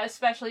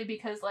 especially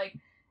because, like,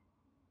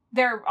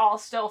 they're all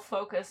still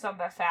focused on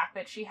the fact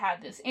that she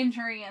had this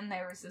injury and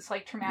there was this,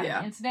 like, traumatic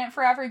incident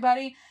for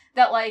everybody,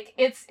 that, like,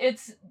 it's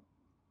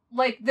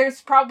like,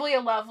 there's probably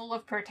a level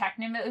of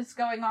protectiveness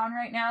going on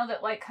right now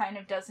that, like, kind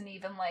of doesn't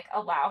even, like,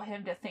 allow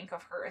him to think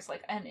of her as,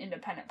 like, an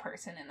independent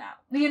person in that.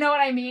 You know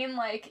what I mean?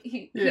 Like,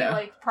 he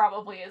like,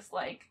 probably is,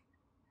 like,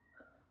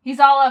 he's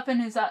all up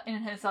in his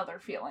other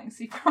feelings.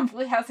 He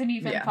probably hasn't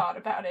even thought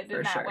about it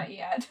in that way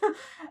yet.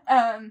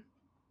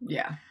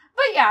 Yeah.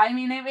 But yeah, I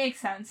mean, it makes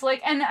sense.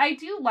 Like, and I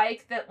do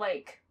like that,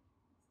 like,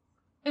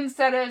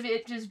 instead of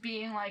it just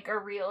being, like, a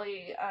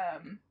really,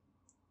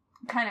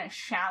 kind of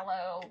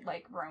shallow,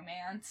 like,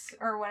 romance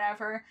or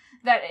whatever,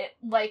 that it,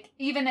 like,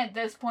 even at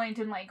this point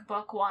in, like,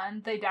 book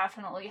 1, they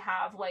definitely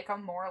have, like, a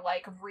more,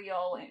 like,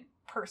 real and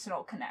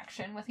personal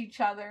connection with each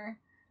other.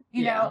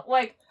 You know,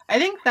 like... I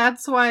think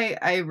that's why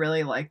I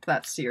really liked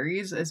that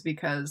series, is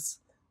because,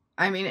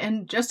 I mean,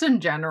 and just in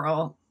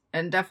general,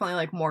 and definitely,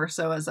 like, more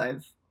so as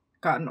I've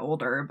gotten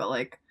older, but,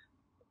 like,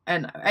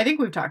 and I think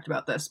we've talked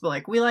about this, but,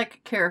 like, we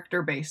like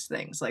character-based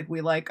things. Like, we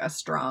like a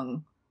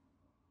strong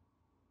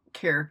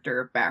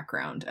character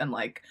background, and,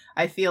 like,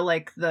 I feel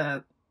like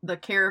the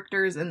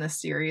characters in this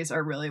series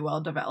are really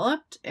well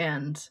developed,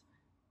 and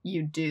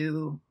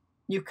you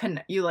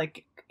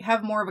like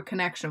have more of a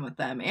connection with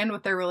them and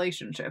with their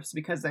relationships,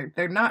 because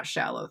they're not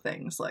shallow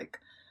things. Like,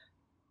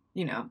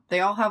 you know,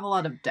 they all have a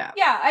lot of depth.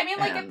 Yeah, I mean,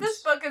 like, if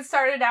this book had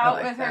started out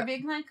like with her that.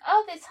 being like,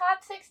 oh, this hot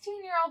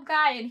 16-year-old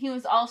guy, and he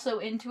was also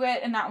into it,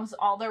 and that was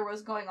all there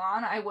was going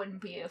on, I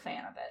wouldn't be a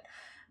fan of it.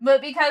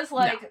 But because,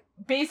 like,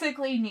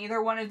 basically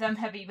neither one of them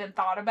have even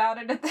thought about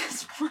it at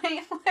this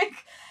point, like,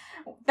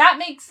 that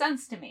makes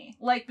sense to me.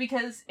 Like,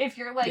 because if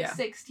you're, like,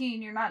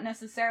 16, you're not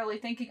necessarily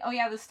thinking, oh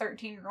yeah, this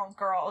 13-year-old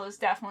girl is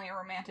definitely a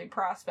romantic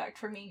prospect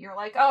for me. You're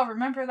like, oh,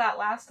 remember that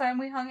last time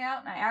we hung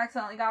out and I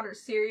accidentally got her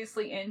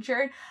seriously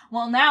injured?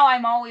 Well, now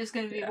I'm always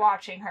going to be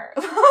watching her.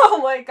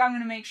 Like, I'm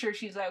going to make sure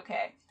she's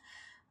okay.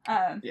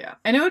 Yeah.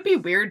 And it would be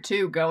weird,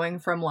 too, going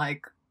from,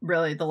 like,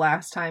 really the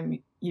last time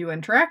you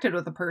interacted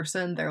with a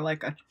person, they're,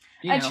 like, a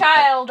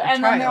child,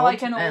 and then they're,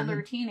 like, an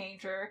older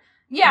teenager.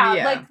 Yeah,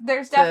 like,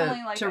 there's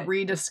definitely, like... To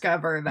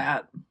rediscover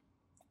that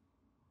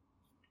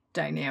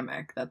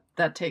dynamic,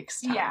 that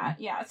takes time.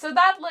 Yeah. So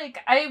that, like,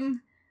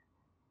 I'm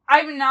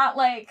not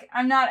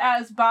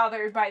as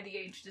bothered by the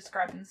age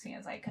discrepancy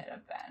as I could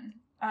have been.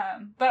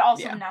 But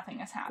also nothing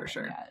has happened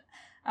yet.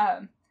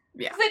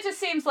 Because it just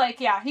seems like,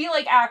 he,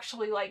 like,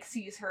 actually, like,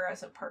 sees her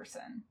as a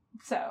person.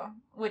 So,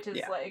 which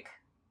is, like,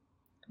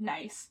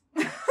 nice.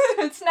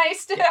 It's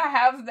nice to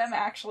have them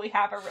actually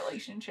have a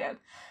relationship.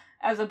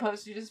 As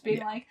opposed to just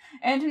being like,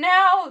 and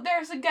now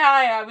there's a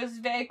guy I was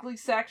vaguely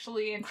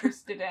sexually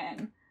interested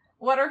in.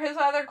 What are his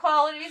other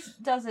qualities?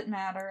 Doesn't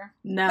matter.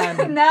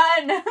 None.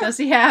 None. Does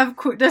he have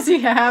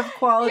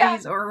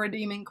qualities or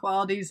redeeming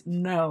qualities?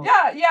 No.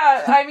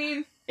 Yeah. I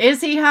mean,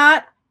 is he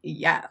hot?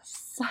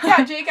 Yes.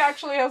 Yeah, Jake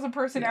actually has a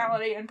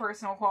personality and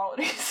personal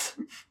qualities.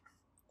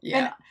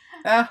 Yeah.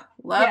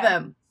 Love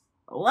him.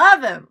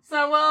 Love him.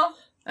 So, well,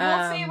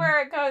 we'll see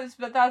where it goes,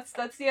 but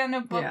that's the end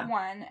of book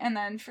 1, and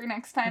then for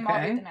next time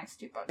I'll read the next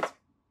 2 books.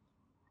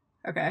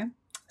 Okay.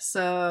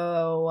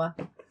 So,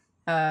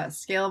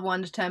 scale of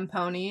 1 to 10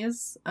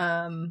 ponies,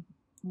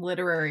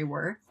 literary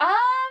worth,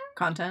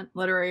 content,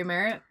 literary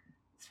merit.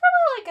 It's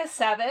probably like a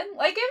 7.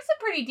 Like, it's a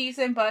pretty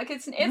decent book.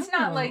 It's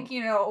not like,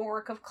 you know, a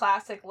work of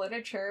classic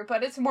literature,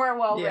 but it's more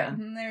well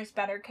written. There's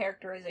better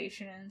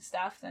characterization and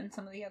stuff than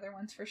some of the other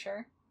ones for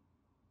sure.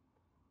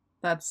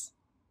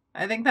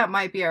 I think that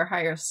might be our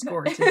highest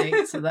score to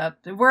date, so that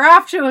we're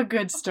off to a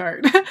good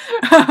start.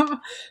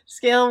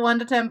 Scale of 1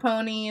 to 10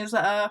 ponies,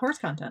 horse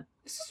content.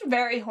 This is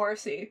very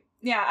horsey.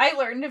 Yeah, I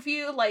learned a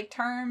few, like,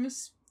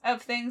 terms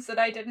of things that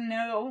I didn't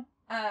know.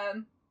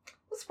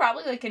 It's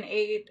probably like an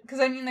 8, because,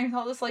 I mean, there's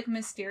all this, like,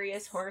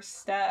 mysterious horse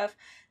stuff.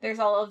 There's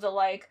all of the,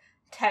 like,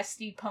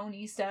 testy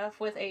pony stuff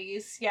with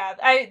Ace. Yeah,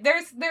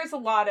 there's a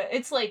lot of,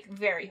 it's, like,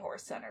 very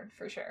horse-centered,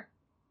 for sure.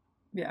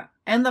 Yeah.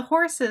 And the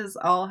horses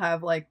all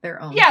have, like,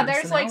 their own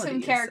there's, like, some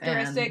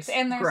characteristics,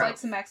 and there's, growth. like,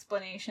 some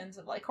explanations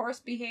of, like, horse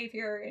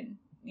behavior, and,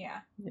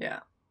 yeah.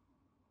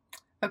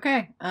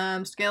 Okay,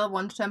 scale of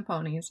 1 to 10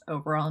 ponies,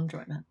 overall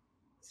enjoyment.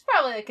 It's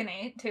probably, like, an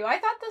 8, too. I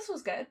thought this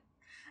was good.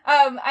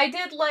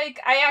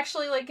 I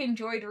actually, like,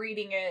 enjoyed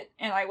reading it,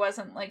 and I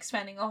wasn't, like,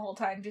 spending the whole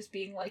time just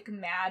being, like,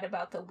 mad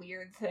about the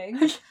weird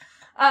things.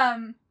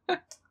 I'm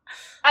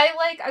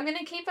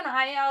gonna keep an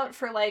eye out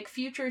for, like,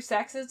 future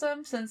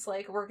sexism, since,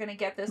 like, we're gonna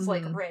get this,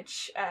 like,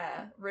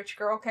 rich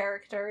girl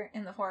character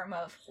in the form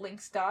of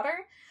Link's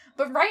daughter.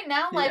 But right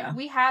now, like,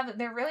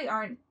 there really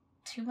aren't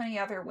too many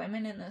other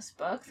women in this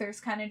book. There's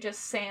kind of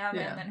just Sam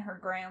and then her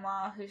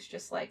grandma, who's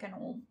just, like, an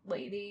old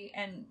lady,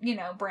 and, you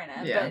know,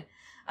 Brenna. Yeah.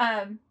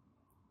 But,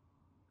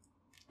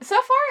 so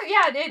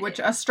far, which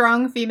a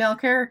strong female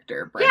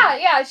character.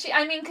 Brenna. Yeah.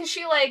 Because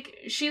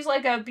she's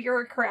like a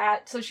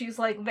bureaucrat, so she's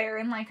like there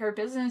in like her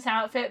business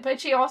outfit,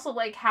 but she also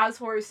like has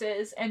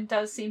horses and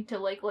does seem to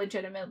like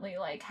legitimately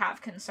like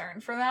have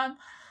concern for them.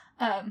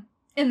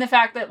 in the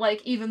fact that,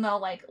 like, even though,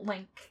 like,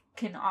 Link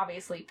can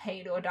obviously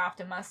pay to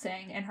adopt a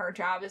Mustang, and her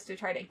job is to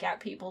try to get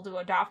people to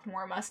adopt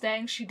more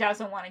Mustangs, she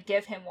doesn't want to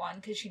give him one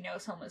because she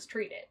knows he'll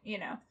mistreat it, you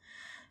know?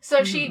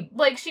 So she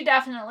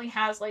definitely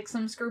has, like,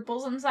 some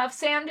scruples and stuff.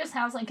 Sam just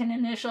has, like, an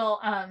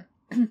initial,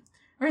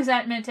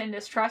 resentment and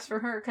distrust for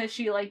her because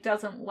she, like,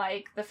 doesn't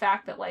like the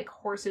fact that, like,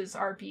 horses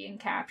are being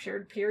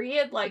captured,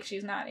 period. Like,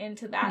 she's not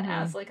into that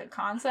as, like, a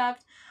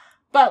concept.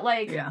 But,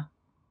 like... Yeah.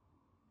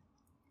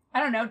 I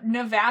don't know,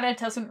 Nevada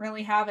doesn't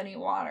really have any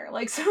water.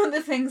 Like, some of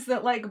the things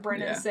that, like,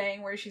 Bryn is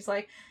saying, where she's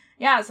like,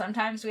 yeah,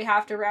 sometimes we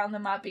have to round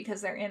them up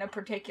because they're in a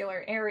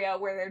particular area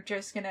where they're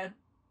just gonna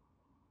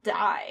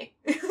die.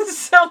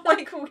 So,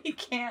 like, we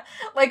can't...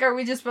 Like, are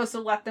we just supposed to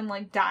let them,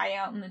 like, die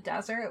out in the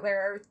desert? There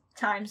are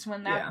times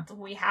when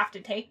we have to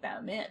take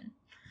them in.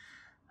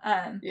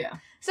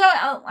 So,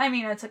 I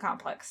mean, it's a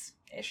complex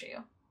issue.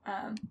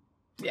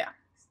 Yeah.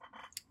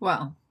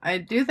 Well, I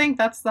do think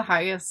that's the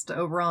highest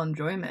overall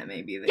enjoyment,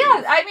 maybe.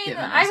 That I mean,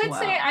 I would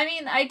say, I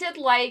mean, I did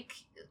like,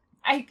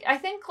 I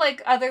think,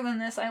 like, other than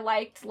this, I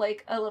liked,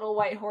 like, A Little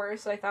White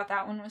Horse. I thought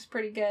that one was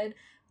pretty good.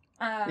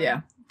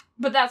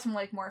 But that's,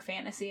 like, more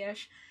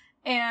fantasy-ish.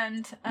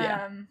 And,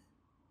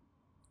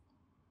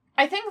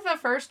 I think the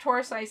first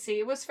Horse I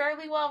See was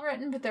fairly well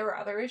written, but there were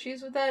other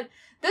issues with it.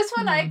 This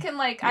one, I can,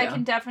 like, I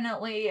can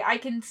definitely, I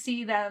can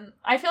see them,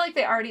 I feel like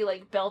they already,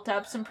 like, built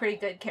up some pretty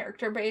good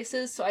character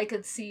bases, so I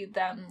could see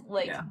them,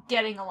 like,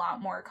 getting a lot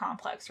more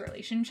complex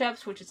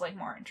relationships, which is, like,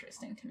 more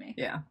interesting to me.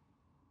 Yeah.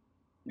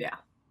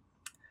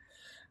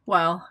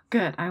 Well,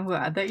 good. I'm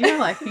glad that you're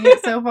liking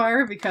it so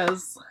far,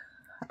 because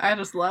I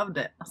just loved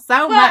it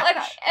so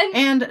much.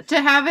 And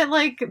to have it,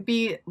 like,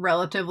 be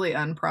relatively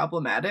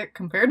unproblematic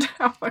compared to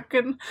how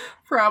fucking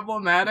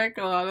problematic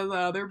a lot of the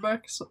other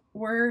books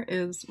were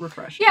is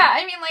refreshing. Yeah,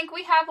 I mean, like,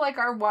 we have, like,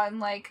 our one,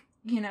 like,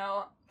 you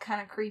know,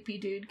 kind of creepy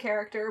dude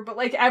character, but,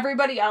 like,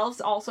 everybody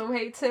else also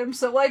hates him,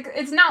 so, like,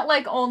 it's not,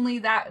 like, only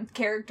that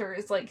character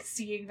is, like,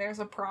 seeing there's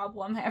a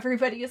problem.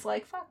 Everybody is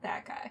like, fuck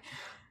that guy.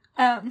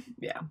 And,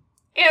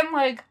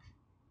 like,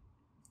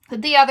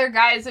 the other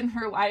guys in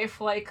her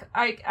life, like,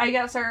 I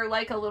guess are,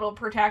 like, a little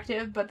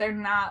protective, but they're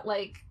not,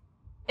 like,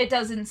 it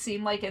doesn't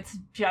seem like it's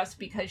just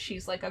because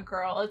she's, like, a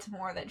girl. It's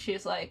more that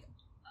she's, like,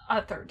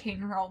 a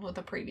 13-year-old with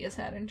a previous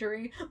head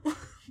injury.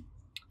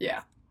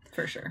 Yeah,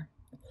 for sure.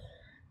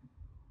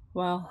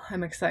 Well,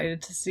 I'm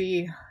excited to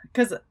see,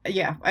 because,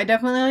 I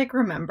definitely, like,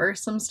 remember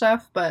some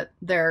stuff, but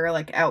there are,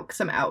 like,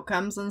 some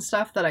outcomes and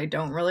stuff that I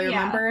don't really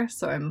remember,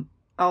 so I'm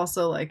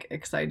also, like,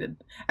 excited.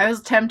 I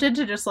was tempted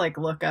to just, like,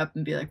 look up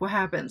and be like, what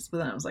happens? But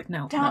then I was like,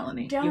 no,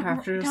 Melanie, you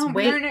have to just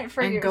wait and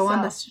yourself. Go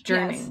on this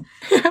journey.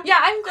 Yes. Yeah,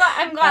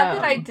 I'm glad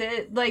that I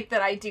did, like,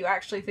 that I do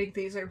actually think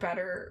these are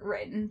better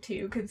written,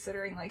 too,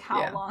 considering, like,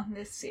 how long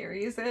this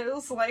series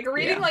is. Like,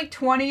 reading, like,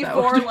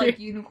 24, like,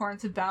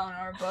 Unicorns of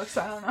Valinor books,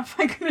 I don't know if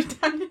I could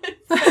have done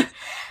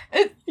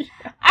it.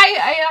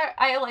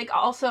 I like,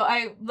 also,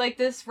 I, like,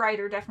 this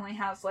writer definitely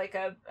has, like,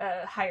 a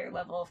higher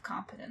level of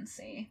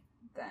competency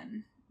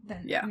than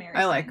Mary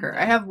I like her.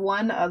 I have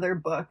one other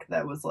book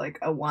that was, like,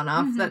 a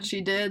one-off that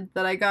she did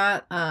that I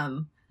got,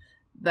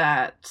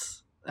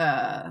 that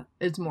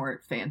is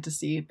more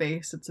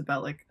fantasy-based. It's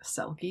about, like,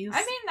 Selkies.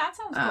 I mean, that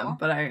sounds cool.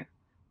 But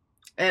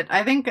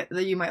I think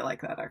that you might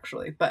like that,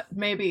 actually. But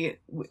maybe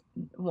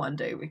one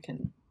day we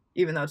can,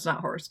 even though it's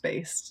not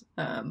horse-based.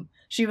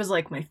 She was,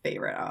 like, my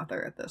favorite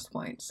author at this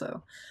point,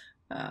 so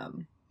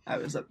I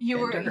was into her. You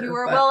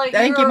were willing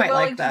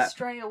to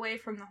stray away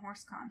from the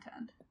horse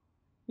content.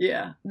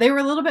 Yeah. They were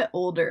a little bit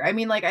older. I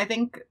mean, like, I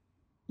think,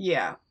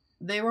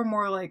 they were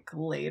more, like,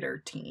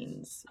 later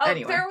teens. Oh,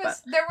 anyway,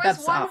 there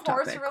was one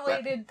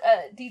horse-related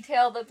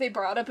detail that they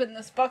brought up in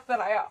this book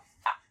that I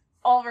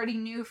already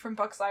knew from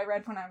books I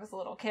read when I was a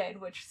little kid,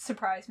 which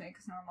surprised me,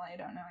 because normally I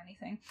don't know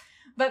anything.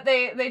 But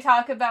they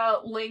talk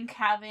about Link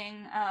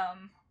having,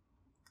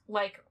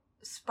 like,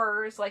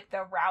 spurs, like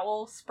the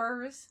rowel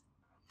spurs.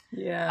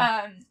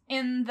 Yeah.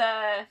 In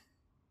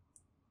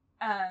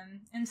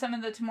some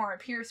of the Tamora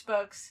Pierce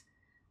books,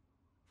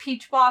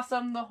 Peach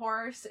Blossom, the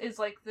horse, is,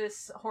 like,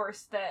 this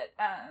horse that,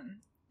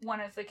 one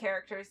of the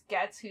characters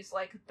gets who's,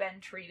 like, been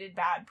treated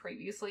bad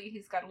previously.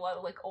 He's got a lot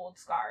of, like, old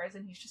scars,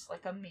 and he's just,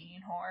 like, a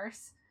mean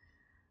horse.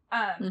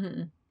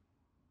 And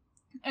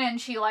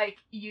she, like,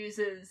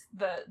 uses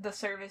the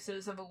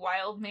services of a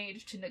wild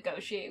mage to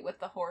negotiate with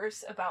the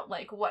horse about,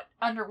 like,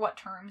 under what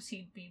terms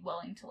he'd be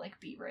willing to, like,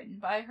 be ridden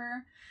by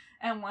her.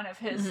 And one of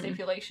his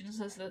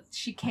stipulations is that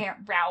she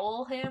can't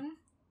rowel him.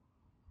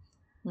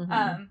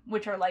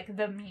 Which are, like,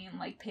 the mean,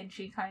 like,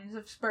 pinchy kinds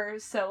of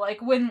spurs. So,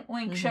 like, when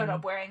Link showed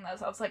up wearing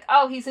those, I was like,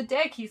 oh, he's a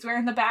dick. He's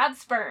wearing the bad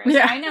spurs.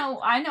 Yeah. I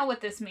know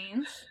what this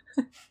means.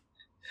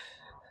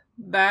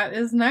 That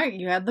is nice.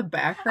 You had the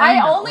background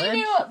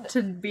knowledge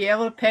to be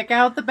able to pick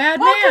out the bad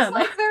man.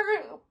 Like,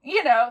 they're,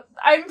 you know,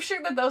 I'm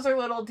sure that those are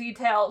little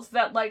details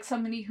that, like,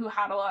 somebody who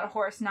had a lot of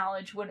horse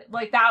knowledge would,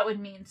 like, that would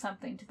mean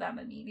something to them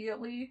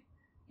immediately,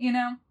 you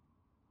know?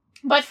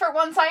 But for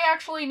once I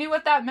actually knew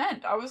what that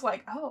meant. I was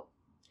like, oh.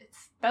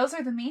 Those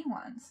are the mean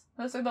ones.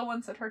 Those are the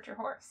ones that hurt your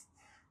horse.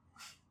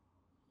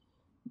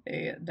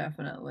 They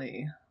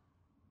definitely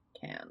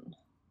can,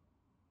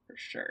 for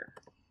sure.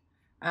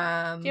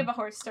 Do you have a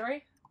horse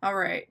story? All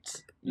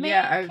right. Main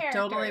I characters.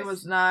 totally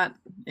was not.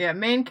 Yeah,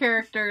 main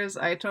characters.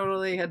 I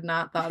totally had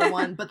not thought of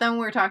one. But then we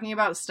were talking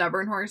about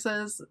stubborn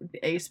horses.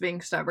 Ace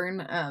being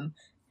stubborn.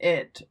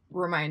 It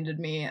reminded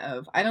me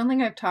of. I don't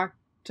think I've talked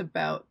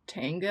about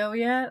Tango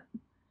yet.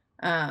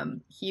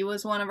 He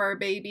was one of our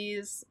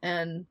babies,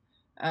 and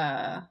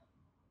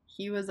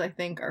he was, I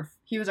think,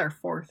 our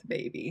fourth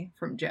baby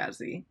from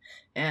Jazzy,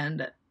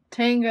 and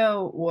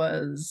Tango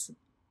was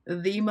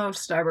the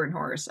most stubborn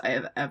horse I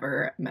have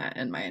ever met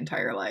in my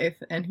entire life,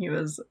 and he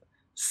was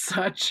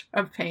such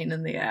a pain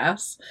in the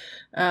ass.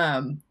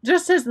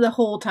 Just as the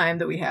whole time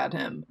that we had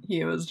him,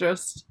 he was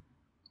just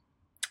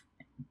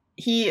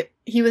he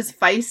was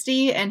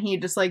feisty, and he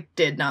just like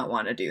did not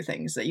want to do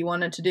things that you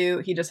wanted to do.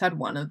 He just had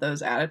one of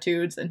those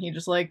attitudes, and he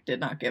just like did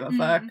not give a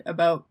fuck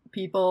about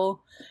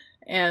people,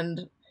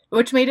 and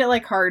which made it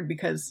like hard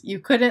because you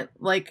couldn't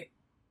like.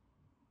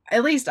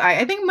 At least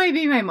I think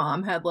maybe my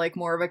mom had like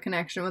more of a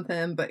connection with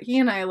him, but he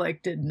and I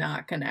like did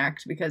not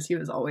connect because he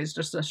was always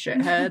just a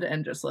shithead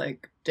and just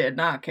like did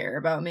not care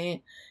about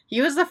me.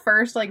 He was the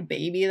first like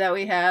baby that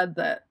we had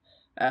that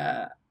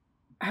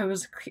I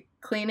was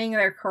cleaning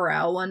their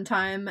corral one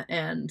time,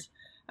 and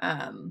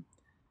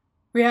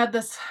we had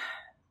this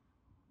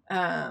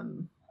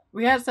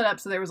we had set up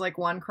so there was like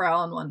one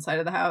corral on one side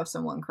of the house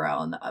and one corral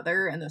on the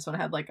other, and this one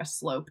had like a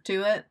slope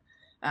to it.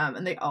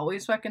 And they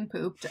always fucking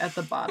pooped at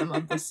the bottom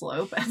of the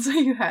slope. And so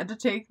you had to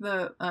take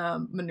the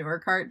manure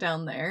cart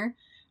down there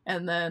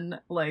and then,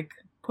 like,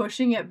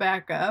 pushing it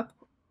back up.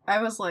 I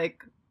was,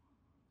 like,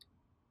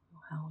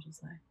 how old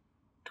was I?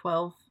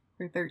 12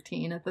 or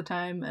 13 at the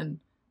time, and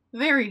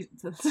very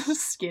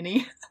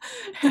skinny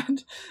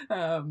and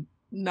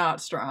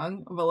not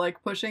strong. But,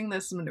 like, pushing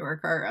this manure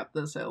cart up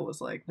this hill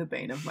was, like, the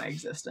bane of my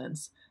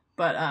existence.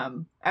 But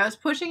I was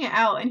pushing it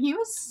out, and he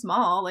was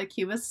small. Like,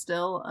 he was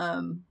still...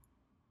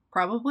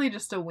 probably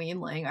just a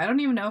weanling. I don't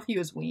even know if he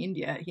was weaned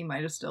yet. He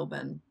might have still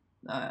been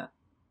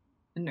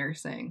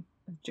nursing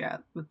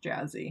with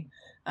Jazzy.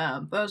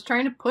 But I was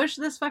trying to push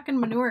this fucking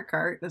manure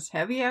cart, this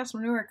heavy-ass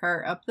manure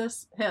cart, up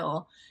this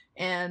hill,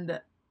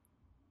 and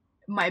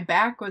my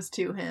back was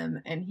to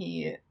him, and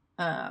he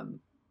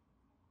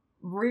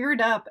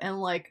reared up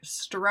and, like,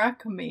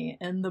 struck me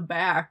in the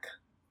back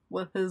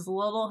with his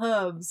little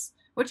hooves.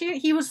 Which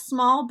he was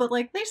small, but,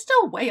 like, they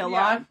still weigh a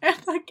lot.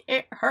 And, like,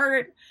 it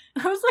hurt.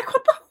 I was like,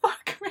 what the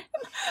fuck, man?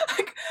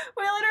 Like,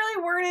 we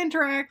literally weren't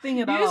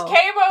interacting at all. You just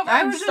came over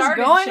I and was just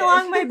started going shit.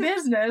 along my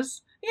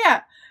business.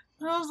 Yeah.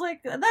 And I was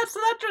like,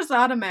 that just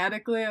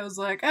automatically, I was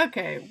like,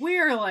 okay, we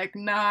are, like,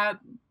 not...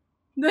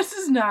 This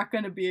is not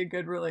going to be a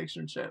good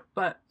relationship.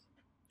 But...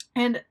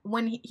 And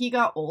when he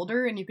got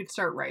older and you could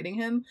start riding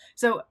him...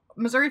 So,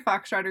 Missouri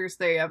Foxtrotters,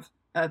 they have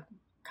a...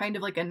 kind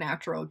of like a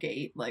natural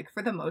gait, like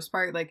for the most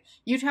part, like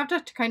you'd have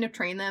to kind of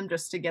train them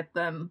just to get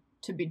them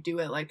to do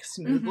it like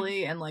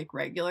smoothly and like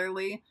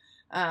regularly.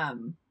 I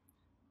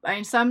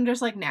mean, some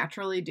just like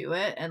naturally do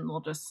it and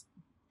will just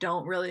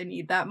don't really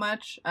need that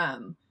much.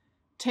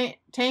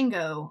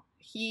 Tango,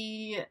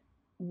 he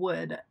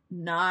would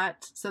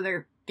not. So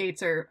their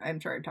gaits are,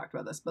 I'm sure I talked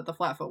about this, but the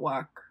flat foot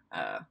walk,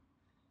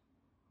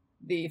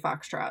 the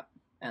foxtrot,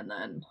 and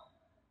then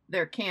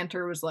their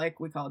canter was like,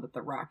 we called it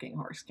the rocking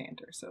horse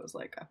canter. So it was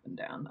like up and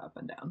down, up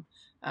and down.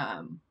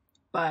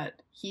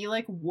 But he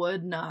like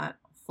would not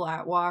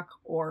flat walk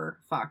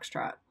or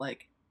foxtrot,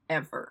 like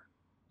ever.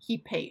 He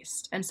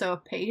paced. And so a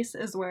pace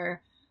is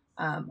where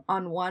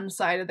on one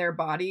side of their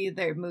body,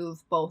 they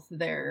move both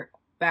their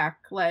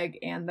back leg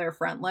and their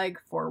front leg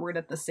forward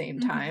at the same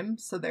time.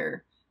 So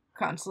they're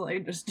constantly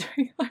just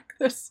doing like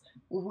this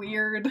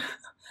weird,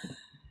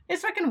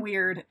 it's fucking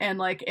weird. And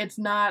like, it's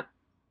not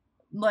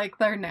like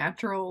their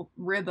natural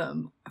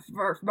rhythm,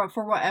 but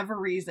for whatever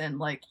reason,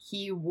 like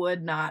he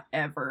would not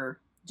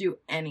ever do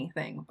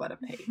anything but a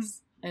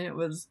pace, and it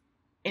was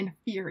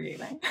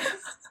infuriating.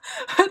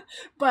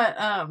 But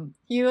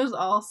he was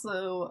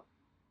also,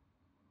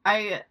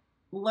 I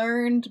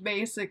learned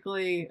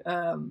basically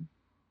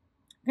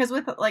because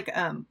with like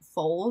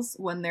foals,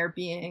 when they're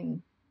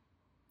being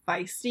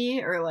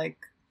feisty or like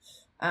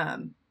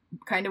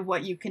kind of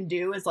what you can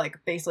do is like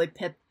basically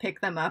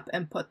pick them up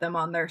and put them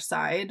on their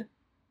side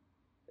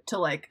to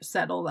like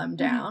settle them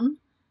down.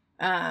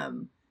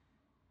 And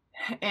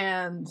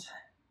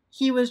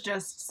he was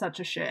just such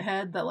a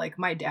shithead that like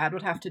my dad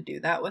would have to do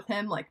that with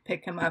him, like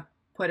pick him up,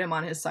 put him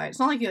on his side. It's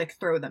not like you like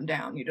throw them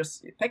down, you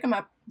just pick him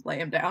up, lay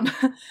him down,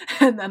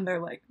 and then they're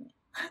like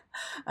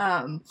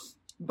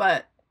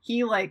but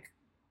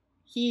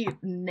he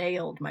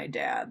nailed my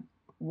dad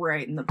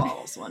right in the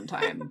balls one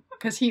time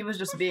because he was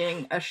just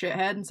being a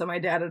shithead, and so my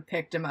dad had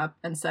picked him up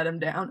and set him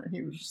down, and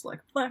he was just like,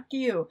 fuck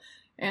you,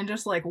 and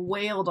just like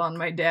wailed on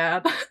my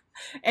dad.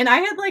 And I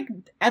had like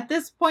at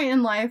this point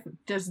in life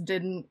just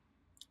didn't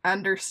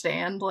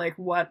understand like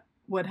what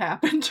would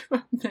happen to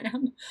a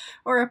man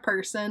or a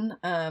person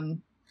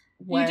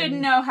You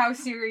didn't know how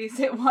serious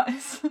it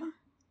was.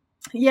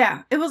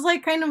 Yeah, it was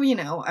like kind of,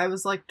 I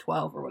was like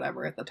 12 or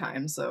whatever at the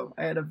time, so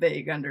I had a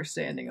vague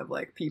understanding of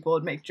like people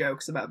would make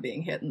jokes about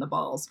being hit in the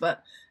balls,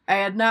 but I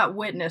had not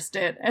witnessed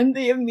it and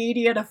the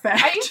immediate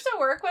effect. I used to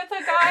work with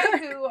a guy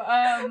who,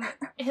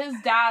 his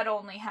dad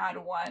only had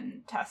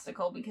one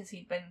testicle because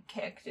he'd been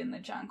kicked in the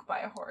junk by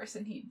a horse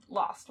and he'd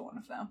lost one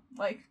of them.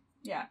 Like,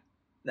 yeah.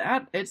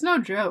 It's no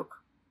joke.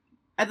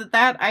 I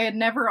had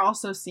never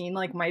also seen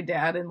like my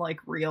dad in like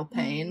real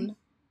pain.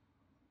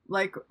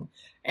 Like,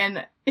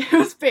 and it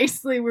was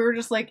basically, we were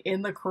just like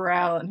in the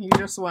corral and he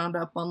just wound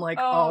up on like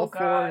all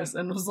fours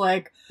and was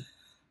like,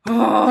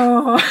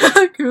 oh,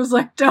 he was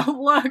like,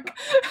 don't look.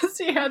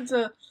 So he had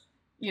to,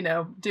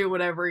 do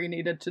whatever he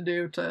needed to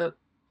do to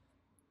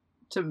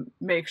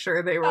make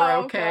sure they were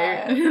okay.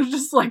 God. And he was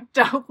just like,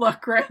 don't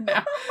look right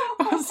now.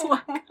 I was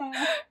like,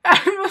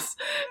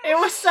 it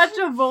was such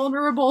a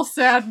vulnerable,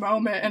 sad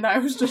moment, and I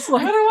was just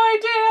like, what do I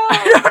do?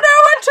 I don't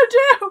know what to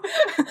do.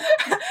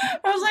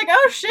 I was like,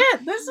 oh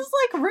shit, this is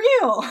like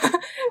real.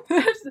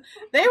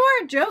 They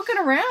weren't joking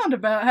around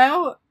about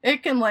how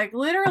it can like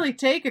literally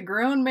take a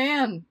grown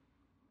man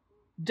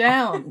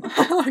down.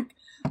 Like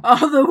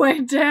all the way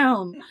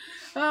down.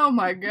 Oh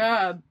my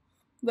god.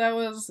 That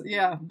was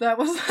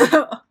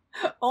the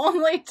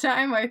only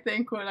time I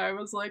think when I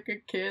was like a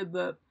kid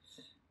that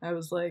I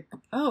was like,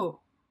 oh,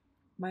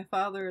 my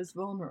father is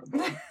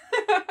vulnerable.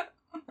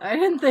 I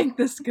didn't think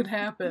this could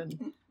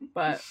happen,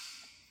 but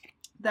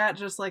that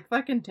just like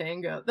fucking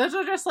tango. Those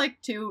are just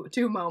like two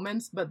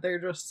moments, but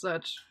they're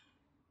such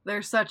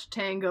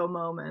tango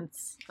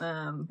moments.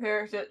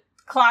 They're just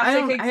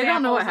classic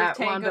examples of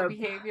tango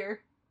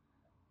behavior.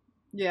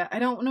 Yeah, I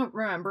don't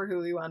remember who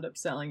we wound up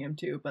selling him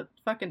to, but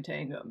fucking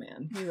tango,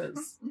 man. He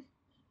was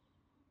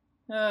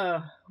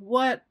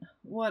what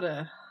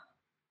a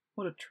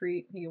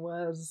treat he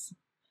was.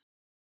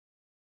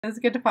 It's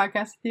good to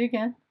podcast with you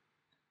again.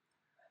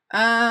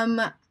 I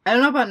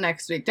don't know about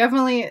next week.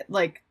 Definitely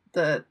like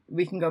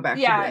we can go back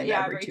to doing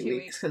every 2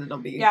 weeks because it'll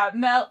be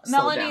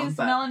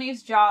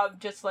Melanie's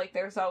job. Just like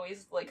there's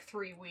always like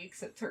 3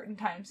 weeks at certain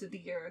times of the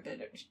year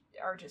that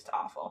are just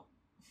awful.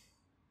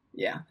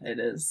 Yeah, it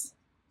is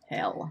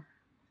hell.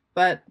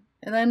 But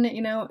and then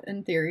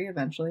in theory,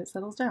 eventually it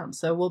settles down.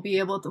 So we'll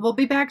be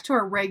back to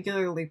our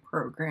regularly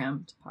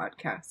programmed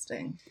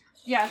podcasting.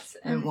 Yes,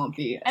 and it won't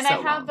be. And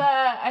so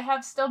I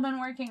have still been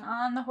working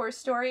on the horse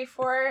story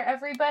for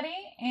everybody,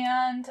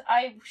 and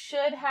I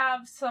should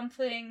have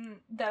something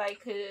that I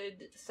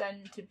could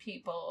send to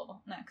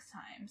people next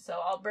time. So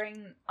I'll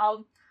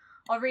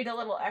read a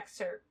little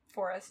excerpt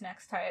for us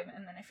next time,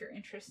 and then if you're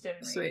interested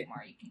in reading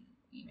more, you can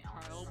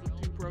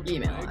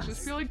email us.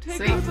 Just feel like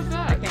taking with the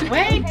vet. I can't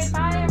wait. Okay,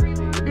 bye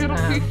everyone. It'll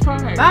be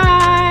fine.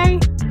 Bye.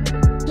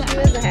 She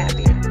was the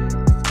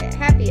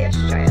happiest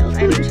child.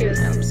 I mean, she was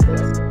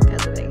homeschooled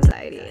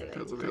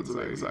because of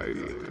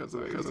anxiety. Because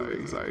of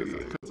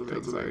anxiety.